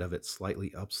knockoff set of it, slightly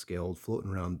upscaled,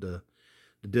 floating around the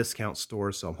discount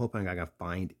store. So I'm hoping I can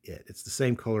find it. It's the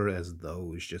same color as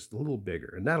those, just a little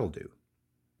bigger, and that'll do.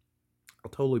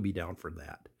 I'll totally be down for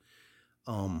that.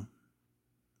 Um,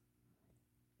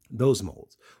 those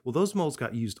molds. Well, those molds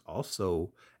got used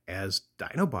also as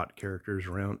Dinobot characters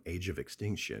around Age of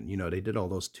Extinction. They did all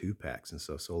those 2-packs and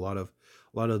stuff. So a lot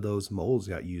of those molds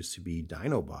got used to be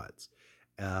Dinobots.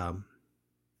 Um,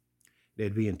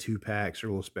 they'd be in 2-packs or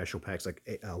little special packs. Like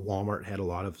Walmart had a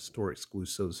lot of store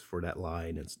exclusives for that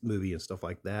line and movie and stuff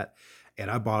like that.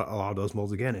 And I bought a lot of those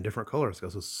molds again in different colors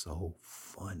because it was so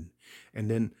fun. And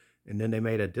then they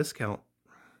made a discount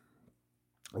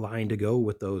line to go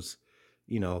with those,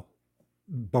 you know,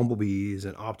 Bumblebees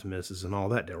and Optimuses and all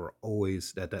that. They were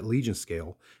always at that Legion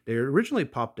scale. They originally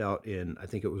popped out in, I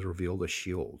think it was revealed as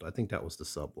Shield. I think that was the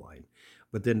subline.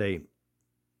 But then they,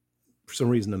 for some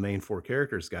reason, the main 4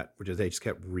 characters they just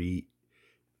kept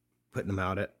putting them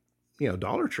out at,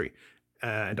 Dollar Tree,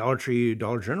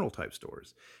 Dollar General type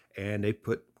stores. And they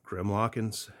put Grimlock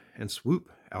and Swoop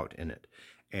out in it.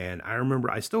 And I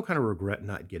remember, I still kind of regret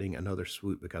not getting another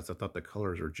Swoop because I thought the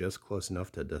colors were just close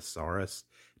enough to Desaurus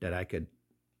that I could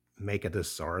make a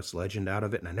Desaurus legend out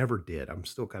of it. And I never did. I'm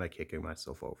still kind of kicking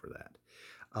myself over that.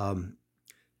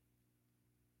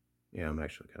 Yeah, I'm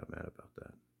actually kind of mad about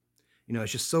that.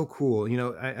 It's just so cool.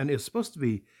 And it's supposed to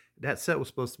be, that set was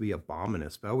supposed to be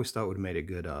Abominus, but I always thought it would have made a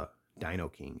good Dino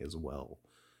King as well.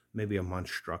 Maybe a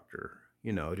Monstructor.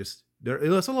 It's a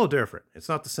little different. It's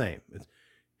not the same.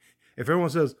 If everyone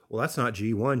says, well, that's not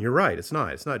G1, you're right. It's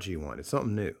not. It's not G1. It's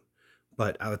something new.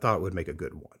 But I thought it would make a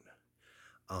good one.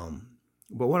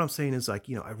 But what I'm saying is, like,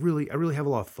 I really have a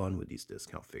lot of fun with these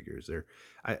discount figures.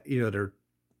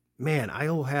 Man, I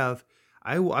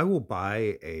will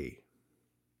buy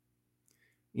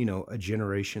a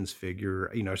generations figure.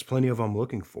 There's plenty of them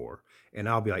looking for. And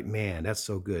I'll be like, man, that's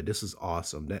so good. This is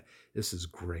awesome. This is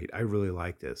great. I really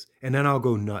like this. And then I'll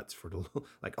go nuts for the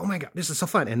like, oh my God, this is so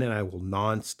fun. And then I will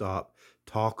nonstop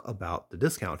talk about the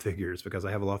discount figures because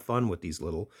I have a lot of fun with these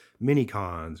little mini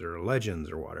cons or legends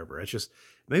or whatever.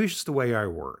 Maybe it's just the way I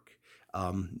work.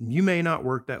 You may not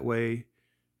work that way,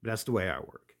 but that's the way I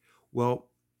work. Well,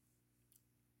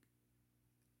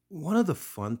 one of the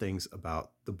fun things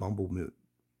about the Bumblebee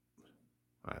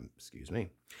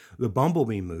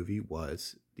movie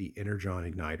was the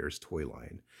Energon Igniters toy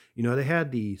line. They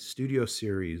had the Studio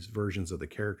Series versions of the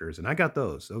characters, and I got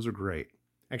those. Those are great.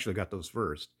 Actually, I got those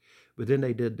first. But then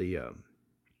they did they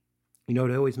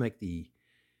always make the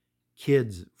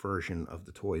kids version of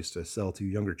the toys to sell to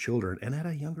younger children and at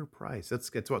a younger price.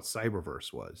 That's what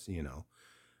Cyberverse was.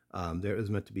 There was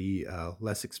meant to be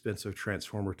less expensive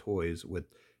Transformer toys with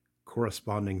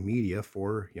corresponding media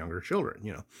for younger children,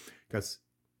 because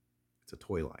it's a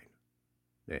toy line.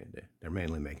 They're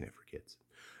mainly making it for kids.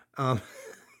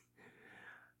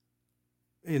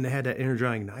 And they had that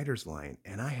Energon Igniters line,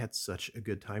 and I had such a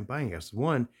good time buying it.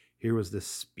 One, here was this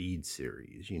Speed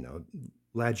series,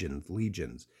 Legends,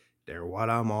 Legions. They're what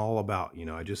I'm all about.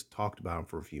 I just talked about them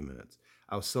for a few minutes.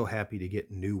 I was so happy to get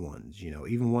new ones,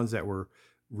 even ones that were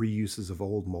reuses of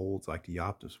old molds like the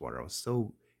Optimus Water. I was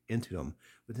so into them.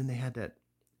 But then they had that,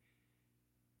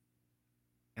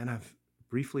 and I've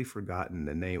briefly forgotten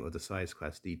the name of the size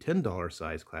class, the $10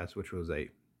 size class, which was a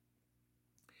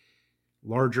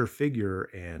larger figure,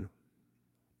 and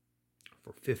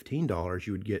for $15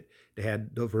 you would get, they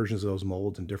had the versions of those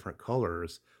molds in different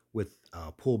colors with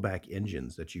pullback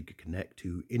engines that you could connect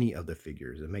to any of the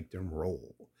figures and make them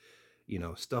roll,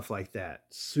 stuff like that.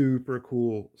 Super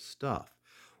cool stuff.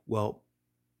 Well,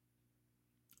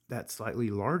 that slightly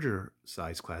larger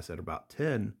size class at about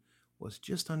 10 was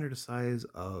just under the size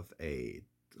of a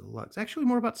deluxe, actually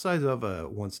more about the size of a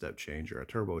one-step changer, a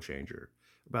turbo changer,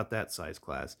 about that size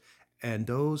class. And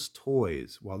those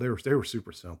toys, while they were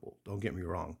super simple, don't get me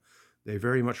wrong, they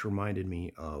very much reminded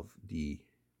me of the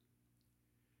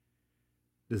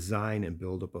design and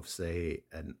buildup of, say,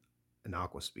 an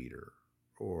Aqua Speeder,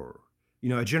 or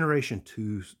a Generation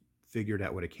 2 figure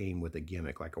that would have came with a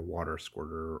gimmick like a water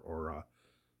squirter or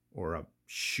a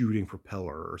shooting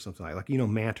propeller or something like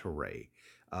Manta Ray,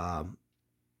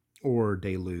 or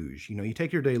Deluge. You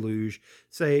take your Deluge,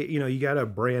 say, you got a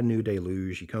brand new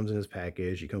Deluge. He comes in his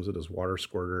package. He comes with his water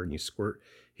squirter, and you squirt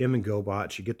him and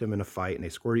GoBots. You get them in a fight, and they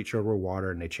squirt each other with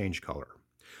water, and they change color.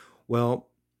 Well,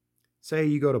 say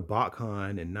you go to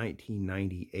BotCon in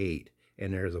 1998,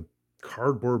 and there's a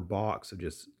cardboard box of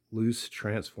just loose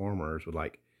Transformers with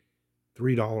like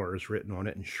 $3 written on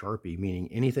it in Sharpie, meaning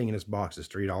anything in this box is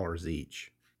 $3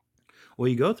 each. Well,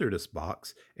 you go through this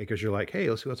box because you're like, hey,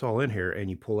 let's see what's all in here. And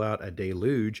you pull out a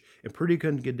Deluge in pretty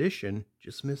good condition,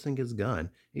 just missing his gun.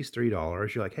 He's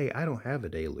 $3. You're like, hey, I don't have a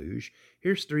Deluge.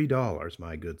 Here's $3,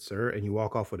 my good sir. And you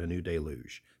walk off with a new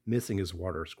Deluge, missing his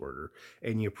water squirter.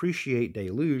 And you appreciate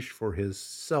Deluge for his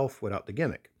self without the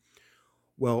gimmick.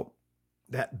 Well,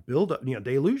 that buildup,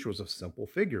 Deluge was a simple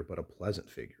figure, but a pleasant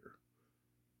figure.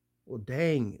 Well,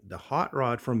 dang, the Hot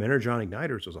Rod from Energon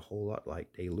Igniters was a whole lot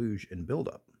like Deluge in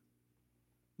buildup.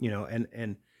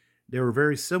 And they were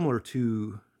very similar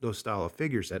to those style of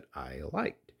figures that I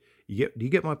liked. Do you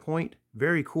get my point?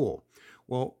 Very cool.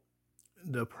 Well,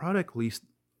 the product listings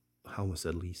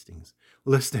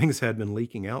had been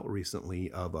leaking out recently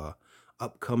of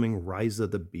upcoming Rise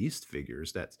of the Beast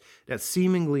figures. That's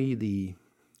seemingly the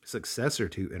successor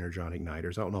to Energon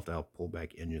Igniters. I don't know if they'll have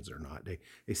pullback engines or not.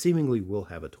 They seemingly will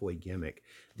have a toy gimmick.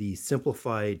 The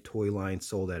simplified toy line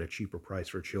sold at a cheaper price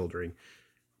for children,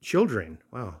 assumingly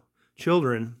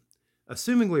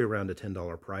around a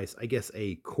 $10 price. I guess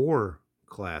a core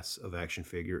class of action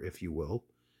figure, if you will.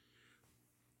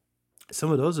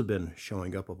 Some of those have been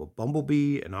showing up of a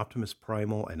Bumblebee, an Optimus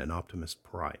Primal, and an Optimus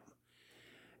Prime.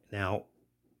 Now,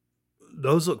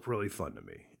 those look really fun to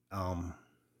me.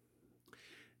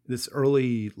 This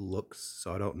early looks,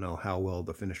 so I don't know how well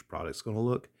the finished product's going to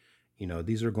look.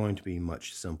 These are going to be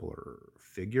much simpler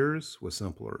figures with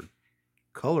simpler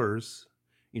colors.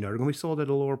 They're going to be sold at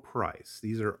a lower price.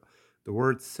 These are, the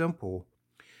word simple,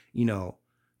 they're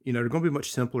going to be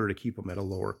much simpler to keep them at a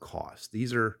lower cost.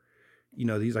 These are,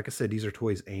 like I said, these are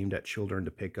toys aimed at children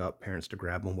to pick up, parents to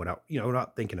grab them without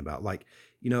thinking about,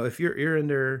 if you're in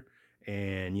there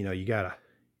and,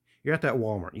 you're at that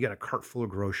Walmart, you got a cart full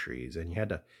of groceries, and you had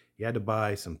to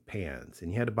buy some pants,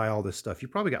 and you had to buy all this stuff. You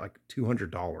probably got like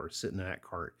 $200 sitting in that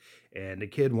cart, and the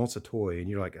kid wants a toy, and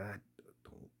you're like, I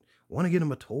don't want to get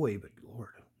him a toy, but Lord,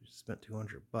 I just spent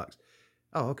 $200.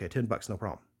 Oh, okay, $10, no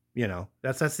problem.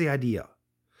 That's the idea.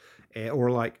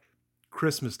 Or like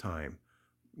Christmas time,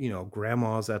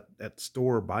 grandma's at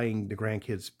store buying the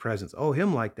grandkids presents. Oh,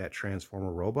 him like that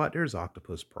Transformer robot. There's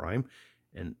Octopus Prime,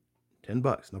 and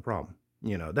 $10, no problem.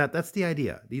 That's the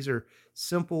idea. These are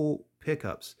simple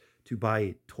pickups to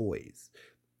buy toys.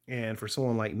 And for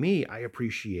someone like me, I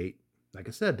appreciate, like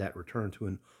I said, that return to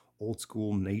an old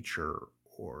school nature,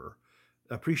 or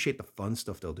appreciate the fun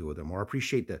stuff they'll do with them, or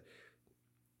appreciate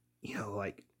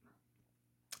like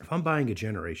if I'm buying a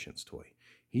Generations toy,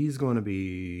 he's going to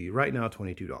be right now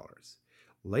 $22.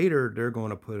 Later, they're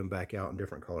going to put him back out in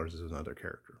different colors as another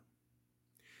character.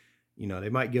 They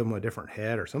might give him a different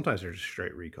head, or sometimes they're just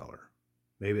straight recolor.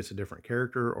 Maybe it's a different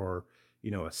character, or,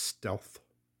 a stealth,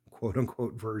 quote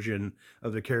unquote, version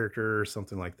of the character, or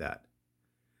something like that.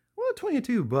 Well,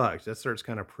 $22, that starts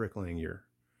kind of prickling your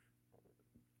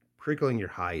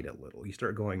hide a little. You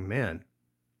start going, man,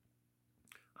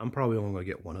 I'm probably only going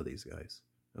to get one of these guys.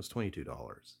 That's $22.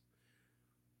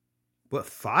 But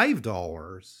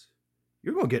 $5,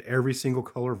 you're going to get every single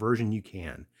color version you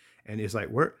can. And it's like,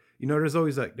 there's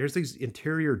always there's these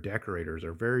interior decorators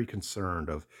are very concerned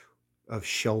of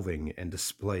shelving and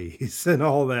displays and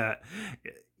all that.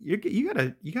 You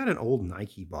got an old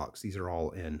Nike box. These are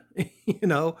all in.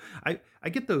 I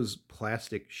get those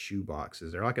plastic shoe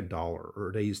boxes. They're like $1,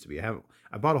 or they used to be.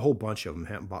 I bought a whole bunch of them.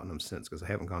 Haven't bought them since because I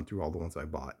haven't gone through all the ones I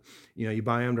bought. You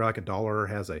buy them. They're like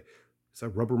 $1. It's a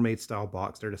Rubbermaid style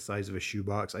box. They're the size of a shoe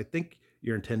box. I think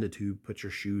you're intended to put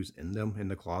your shoes in them in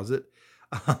the closet.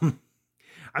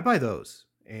 I buy those,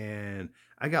 and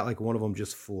I got like one of them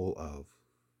just full of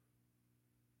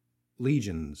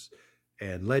Legions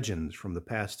and Legends from the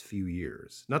past few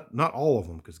years. Not all of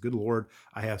them, because good Lord,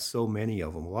 I have so many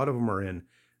of them. A lot of them are in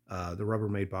the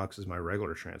Rubbermaid boxes my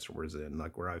regular Transformers in,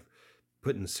 like where I've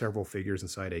put in several figures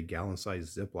inside a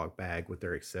gallon-sized Ziploc bag with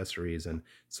their accessories, and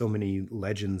so many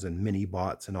Legends and mini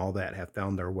bots and all that have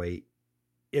found their way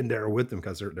in there with them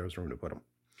because there was room to put them.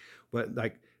 But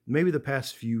like maybe the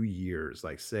past few years,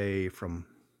 like say from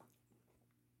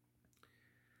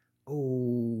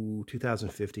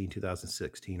 2015,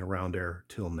 2016, around there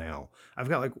till now, I've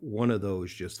got like one of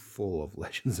those just full of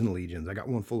Legends and Legions. I got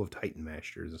one full of Titan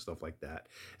Masters and stuff like that.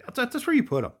 That's where you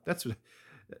put them. That's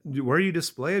where you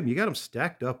display them. You got them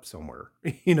stacked up somewhere.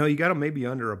 You got them maybe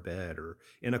under a bed or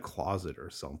in a closet or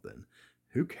something.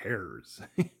 Who cares?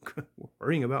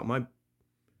 Worrying about my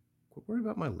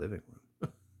living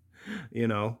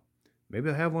room. Maybe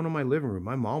I have one in my living room.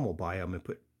 My mom will buy them and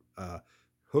put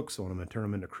hooks on them and turn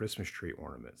them into Christmas tree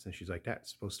ornaments. And she's like,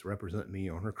 that's supposed to represent me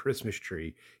on her Christmas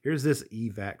tree. Here's this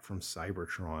evac from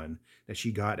Cybertron that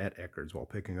she got at Eckerd's while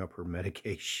picking up her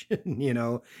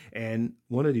medication, and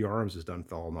one of the arms is done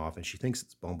falling off, and she thinks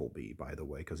it's Bumblebee, by the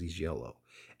way, because he's yellow.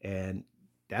 And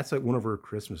that's like one of her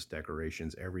Christmas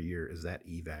decorations every year, is that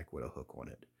evac with a hook on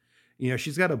it.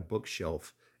 She's got a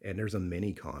bookshelf, and there's a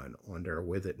mini-con on there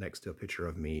with it next to a picture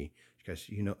of me, because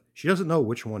she doesn't know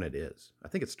which one it is. I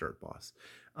think it's Dirt Boss.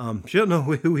 She don't know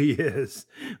who he is,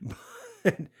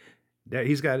 but that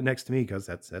he's got it next to me because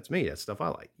that's me. That's stuff I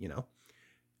like,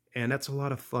 and that's a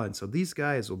lot of fun. So these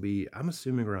guys will be, I'm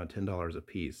assuming, around $10 a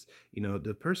piece.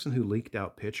 The person who leaked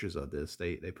out pictures of this,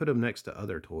 they put them next to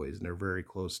other toys, and they're very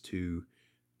close to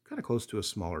a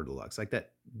smaller deluxe, like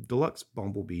that deluxe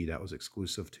Bumblebee that was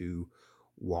exclusive to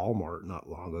Walmart not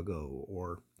long ago,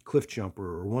 or Cliff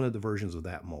Jumper, or one of the versions of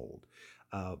that mold.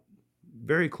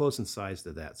 Very close in size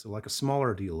to that. So like a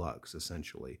smaller deluxe,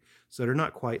 essentially. So they're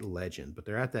not quite Legend, but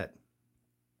they're at that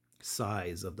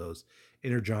size of those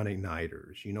Energonic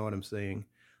Niters. You know what I'm saying?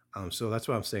 So that's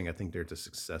why I'm saying I think they're the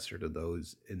successor to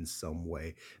those in some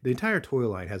way. The entire toy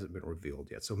line hasn't been revealed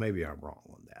yet, so maybe I'm wrong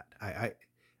on that.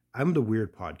 I'm the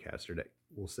weird podcaster that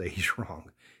will say he's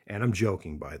wrong. And I'm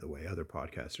joking, by the way. Other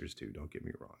podcasters too, don't get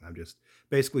me wrong. I'm just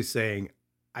basically saying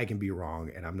I can be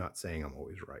wrong, and I'm not saying I'm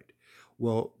always right.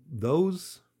 Well,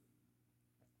 those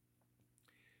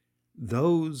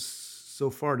so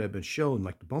far that have been shown,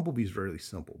 like the Bumblebee's very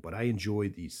simple, but I enjoy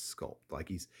the sculpt. Like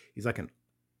he's like an,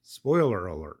 spoiler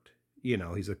alert,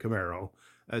 he's a Camaro.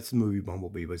 That's the movie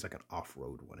Bumblebee, but he's like an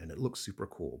off-road one, and it looks super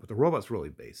cool. But the robot's really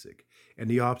basic, and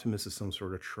the Optimus is some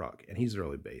sort of truck, and he's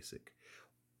really basic.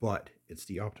 But it's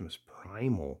the Optimus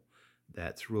Primal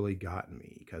that's really gotten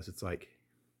me, because it's like,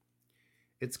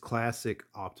 it's classic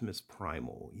Optimus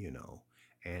Primal,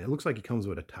 and it looks like he comes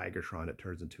with a Tigertron that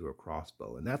turns into a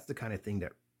crossbow, and that's the kind of thing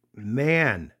that,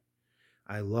 man,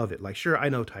 I love it. Like, sure, I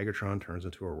know Tigertron turns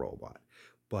into a robot,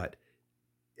 but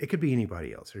it could be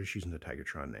anybody else. They're just using the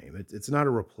Tigertron name. It's not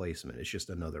a replacement. It's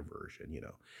just another version,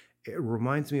 It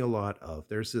reminds me a lot of,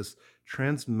 there's this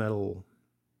Transmetal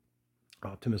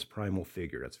Optimus Primal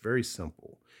figure. That's very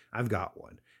simple. I've got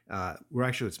one. Well,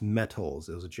 actually, it's Metals.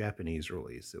 It was a Japanese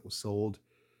release. It was sold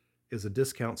as a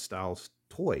discount style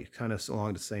toy, kind of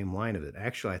along the same line of it.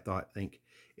 Actually, think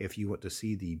if you went to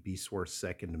see the Beast Wars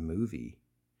second movie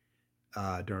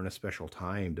during a special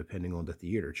time, depending on the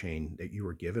theater chain, that you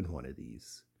were given one of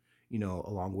these,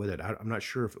 along with it. I'm not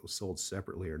sure if it was sold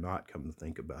separately or not. Come to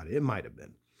think about it, it might have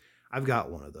been. I've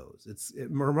got one of those. It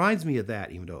reminds me of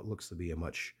that, even though it looks to be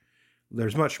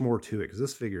there's much more to it because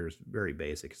this figure is very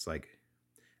basic. It's like,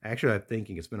 actually, I'm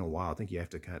thinking it's been a while. I think you have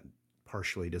to kind of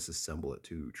partially disassemble it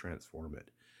to transform it.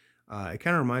 It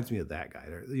kind of reminds me of that guy.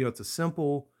 It's a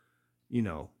simple,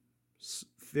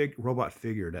 robot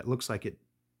figure that looks like it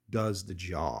does the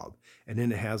job. And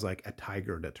then it has like a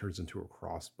tiger that turns into a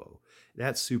crossbow.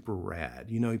 That's super rad.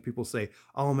 People say,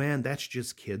 oh man, that's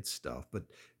just kid stuff. But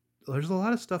there's a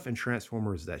lot of stuff in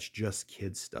Transformers that's just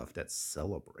kid stuff that's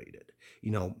celebrated.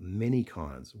 Mini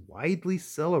cons, widely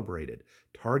celebrated.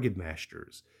 Target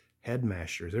Masters,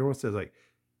 Headmasters. Everyone says like,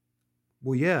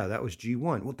 well, yeah, that was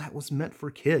G1. Well, that was meant for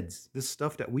kids. This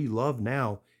stuff that we love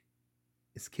now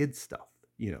is kid stuff,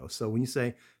 So when you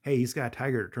say, hey, he's got a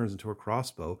tiger that turns into a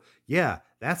crossbow, yeah,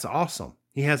 that's awesome.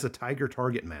 He has a tiger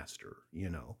Target Master,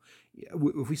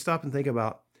 If we stop and think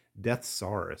about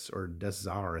Deathsaurus or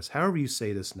Deathsaurus, however you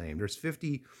say this name, there's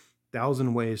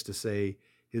 50,000 ways to say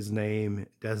his name,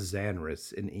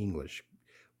 Deathsaurus in English,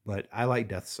 but I like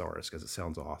Deathsaurus because it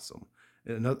sounds awesome.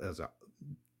 As a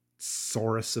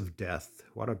Saurus of Death,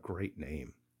 what a great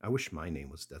name. I wish my name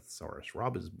was Deathsaurus.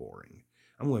 Rob is boring.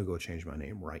 I'm going to go change my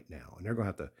name right now, and they're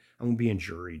going to I'm going to be in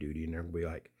jury duty, and they're going to be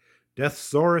like,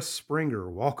 Deathsaurus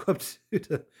Springer, walk up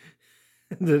to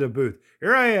the booth.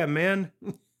 Here I am, man.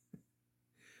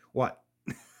 What?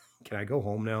 Can I go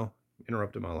home now?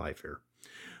 Interrupted my life here.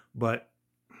 But,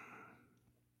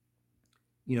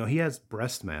 he has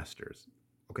Breastmasters.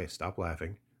 Okay, stop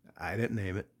laughing. I didn't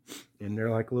name it. And they're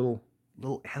like little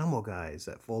animal guys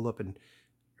that fold up in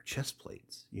your chest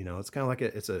plates. It's kind of like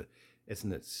it's an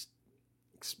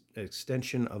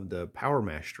extension of the Power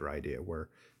Master idea where,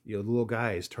 the little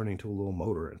guys turn into a little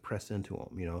motor and press into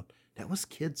them. That was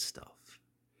kid stuff.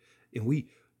 And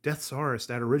Deathsaurus,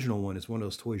 that original one, is one of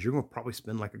those toys you're going to probably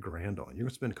spend like $1,000 on. You're going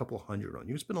to spend a couple $100 on. You're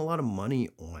going to spend a lot of money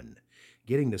on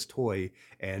getting this toy,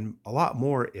 and a lot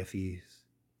more if he's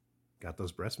got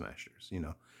those Breastmasters,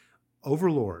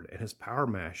 Overlord and his Power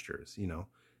Masters,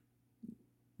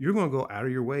 you're going to go out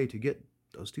of your way to get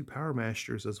those two Power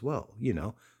Masters as well.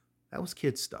 That was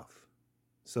kid stuff.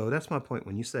 So that's my point.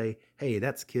 When you say, hey,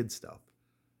 that's kid stuff,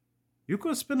 you're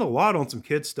going to spend a lot on some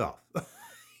kid stuff.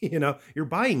 You're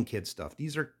buying kid stuff.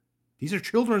 These are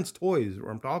children's toys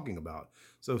I'm talking about.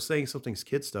 So saying something's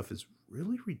kid stuff is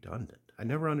really redundant. I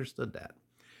never understood that.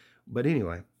 But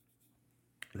anyway,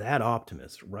 that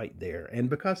Optimus right there. And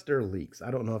because they're leaks,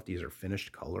 I don't know if these are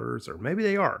finished colors or maybe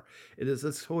they are.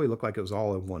 This toy looked like it was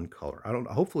all in one color. I don't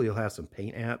know. Hopefully he'll have some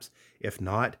paint apps. If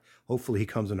not, hopefully he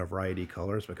comes in a variety of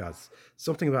colors, because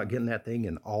something about getting that thing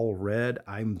in all red,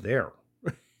 I'm there.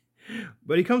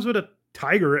 But he comes with a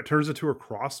tiger that turns into a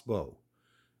crossbow.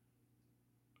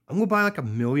 I'm going to buy like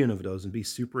 1 million of those and be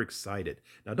super excited.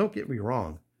 Now, don't get me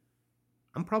wrong.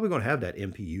 I'm probably going to have that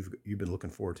MP you've been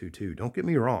looking forward to too. Don't get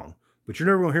me wrong. But you're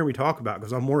never going to hear me talk about it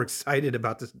because I'm more excited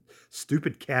about this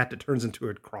stupid cat that turns into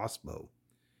a crossbow.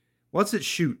 What's it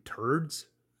shoot? Turds?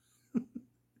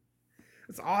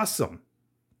 It's awesome.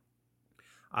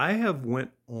 I have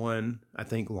went on, I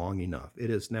think, long enough. It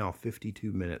is now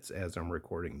 52 minutes as I'm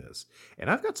recording this. And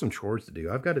I've got some chores to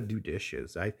do. I've got to do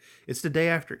dishes. It's the day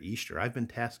after Easter. I've been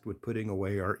tasked with putting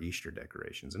away our Easter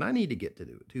decorations, and I need to get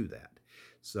to that.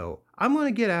 So I'm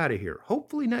going to get out of here.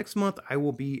 Hopefully next month I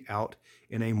will be out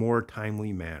in a more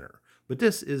timely manner. But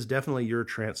this is definitely your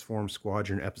Transform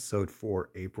Squadron episode for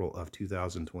April of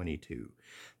 2022.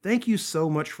 Thank you so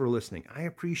much for listening. I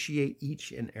appreciate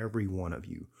each and every one of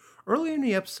you. Earlier in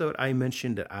the episode, I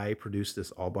mentioned that I produced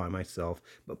this all by myself,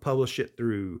 but published it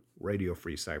through Radio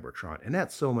Free Cybertron, and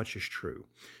that so much is true.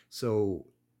 So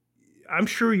I'm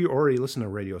sure you already listen to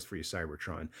Radio Free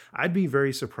Cybertron. I'd be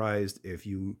very surprised if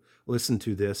you listen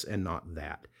to this and not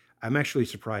that. I'm actually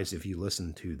surprised if you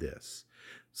listen to this.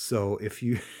 So if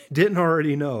you didn't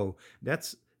already know,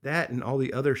 that and all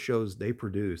the other shows they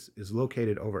produce is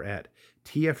located over at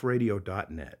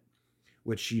tfradio.net.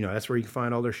 Which, that's where you can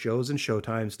find all their shows and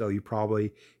showtimes, though you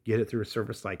probably get it through a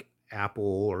service like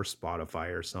Apple or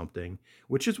Spotify or something,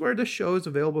 which is where the show is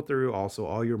available through also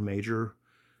all your major,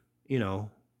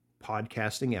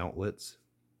 podcasting outlets,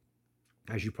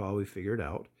 as you probably figured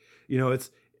out.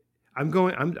 I'm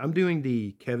doing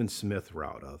the Kevin Smith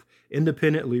route of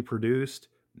independently produced,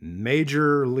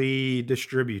 majorly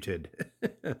distributed.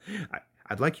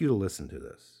 I'd like you to listen to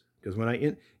this, because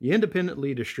when you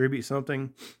independently distribute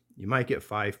something, you might get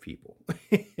 5 people.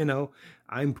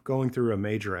 I'm going through a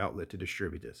major outlet to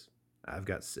distribute this. I've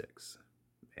got 6.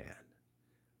 Man,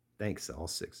 thanks to all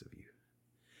 6 of you.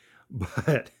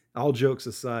 But all jokes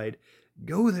aside,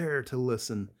 go there to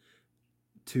listen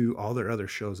to all their other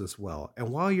shows as well. And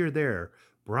while you're there,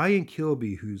 Brian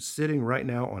Kilby, who's sitting right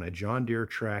now on a John Deere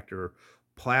tractor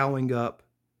plowing up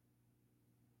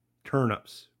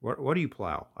turnips. What do you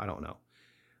plow? I don't know.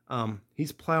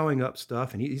 He's plowing up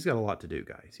stuff, and he's got a lot to do,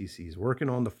 guys. He's working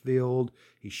on the field.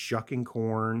 He's shucking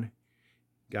corn.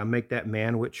 Got to make that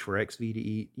manwich for XV to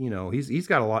eat. He's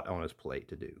got a lot on his plate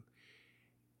to do.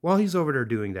 While he's over there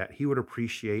doing that, he would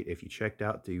appreciate if you checked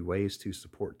out the ways to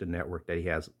support the network that he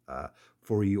has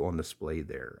for you on display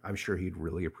there. I'm sure he'd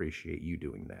really appreciate you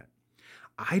doing that.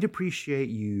 I'd appreciate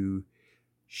you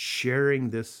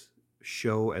sharing this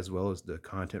show as well as the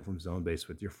content from Zone Base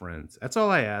with your friends. That's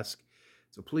all I ask.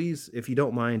 So please, if you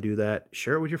don't mind, do that.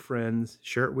 Share it with your friends.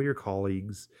 Share it with your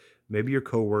colleagues. Maybe your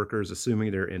coworkers,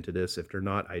 assuming they're into this. If they're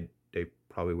not, they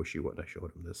probably wish you wouldn't have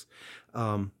showed them this.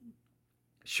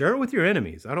 Share it with your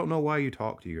enemies. I don't know why you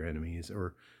talk to your enemies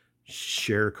or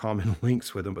share common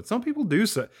links with them, but some people do.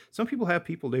 So some people have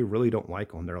people they really don't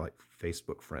like on their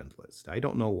Facebook friend list. I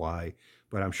don't know why,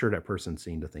 but I'm sure that person's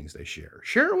seen the things they share.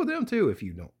 Share it with them too if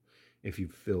you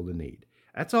feel the need.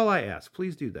 That's all I ask.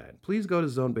 Please do that. Please go to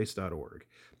zonebase.org.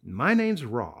 My name's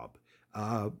Rob.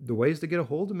 The ways to get a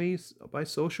hold of me by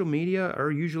social media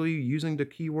are usually using the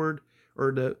keyword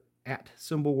or the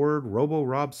 @word Robo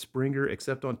Rob Springer,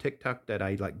 except on TikTok that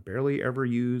I barely ever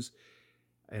use,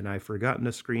 and I've forgotten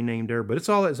the screen name there, but it's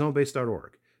all at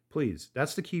zonebase.org. Please,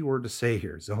 that's the keyword to say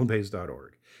here,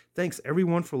 zonebase.org. Thanks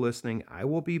everyone for listening. I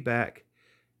will be back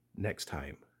next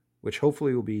time, which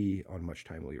hopefully will be on much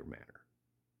timelier manner.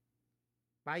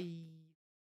 Bye.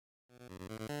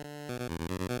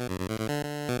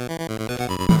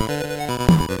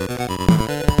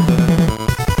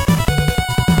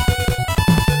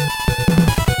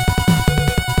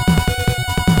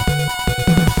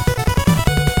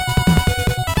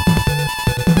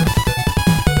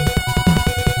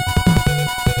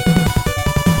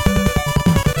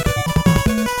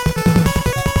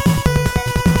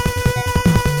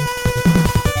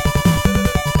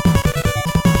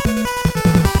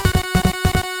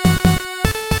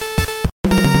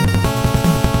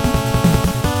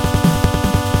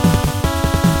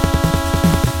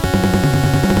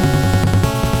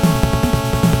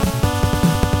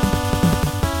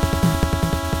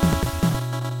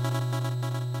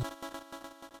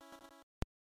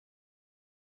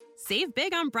 Save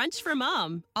big on brunch for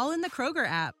mom, all in the Kroger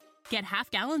app. Get half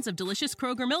gallons of delicious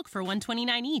Kroger milk for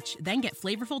 $1.29 each. Then get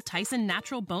flavorful Tyson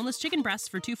natural boneless chicken breasts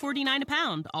for $2.49 a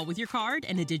pound, all with your card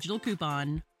and a digital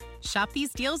coupon. Shop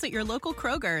these deals at your local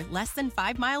Kroger, less than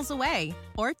 5 miles away.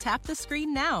 Or tap the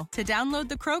screen now to download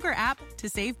the Kroger app to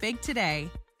save big today.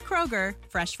 Kroger,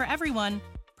 fresh for everyone.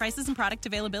 Prices and product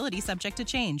availability subject to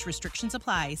change. Restrictions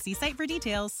apply. See site for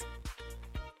details.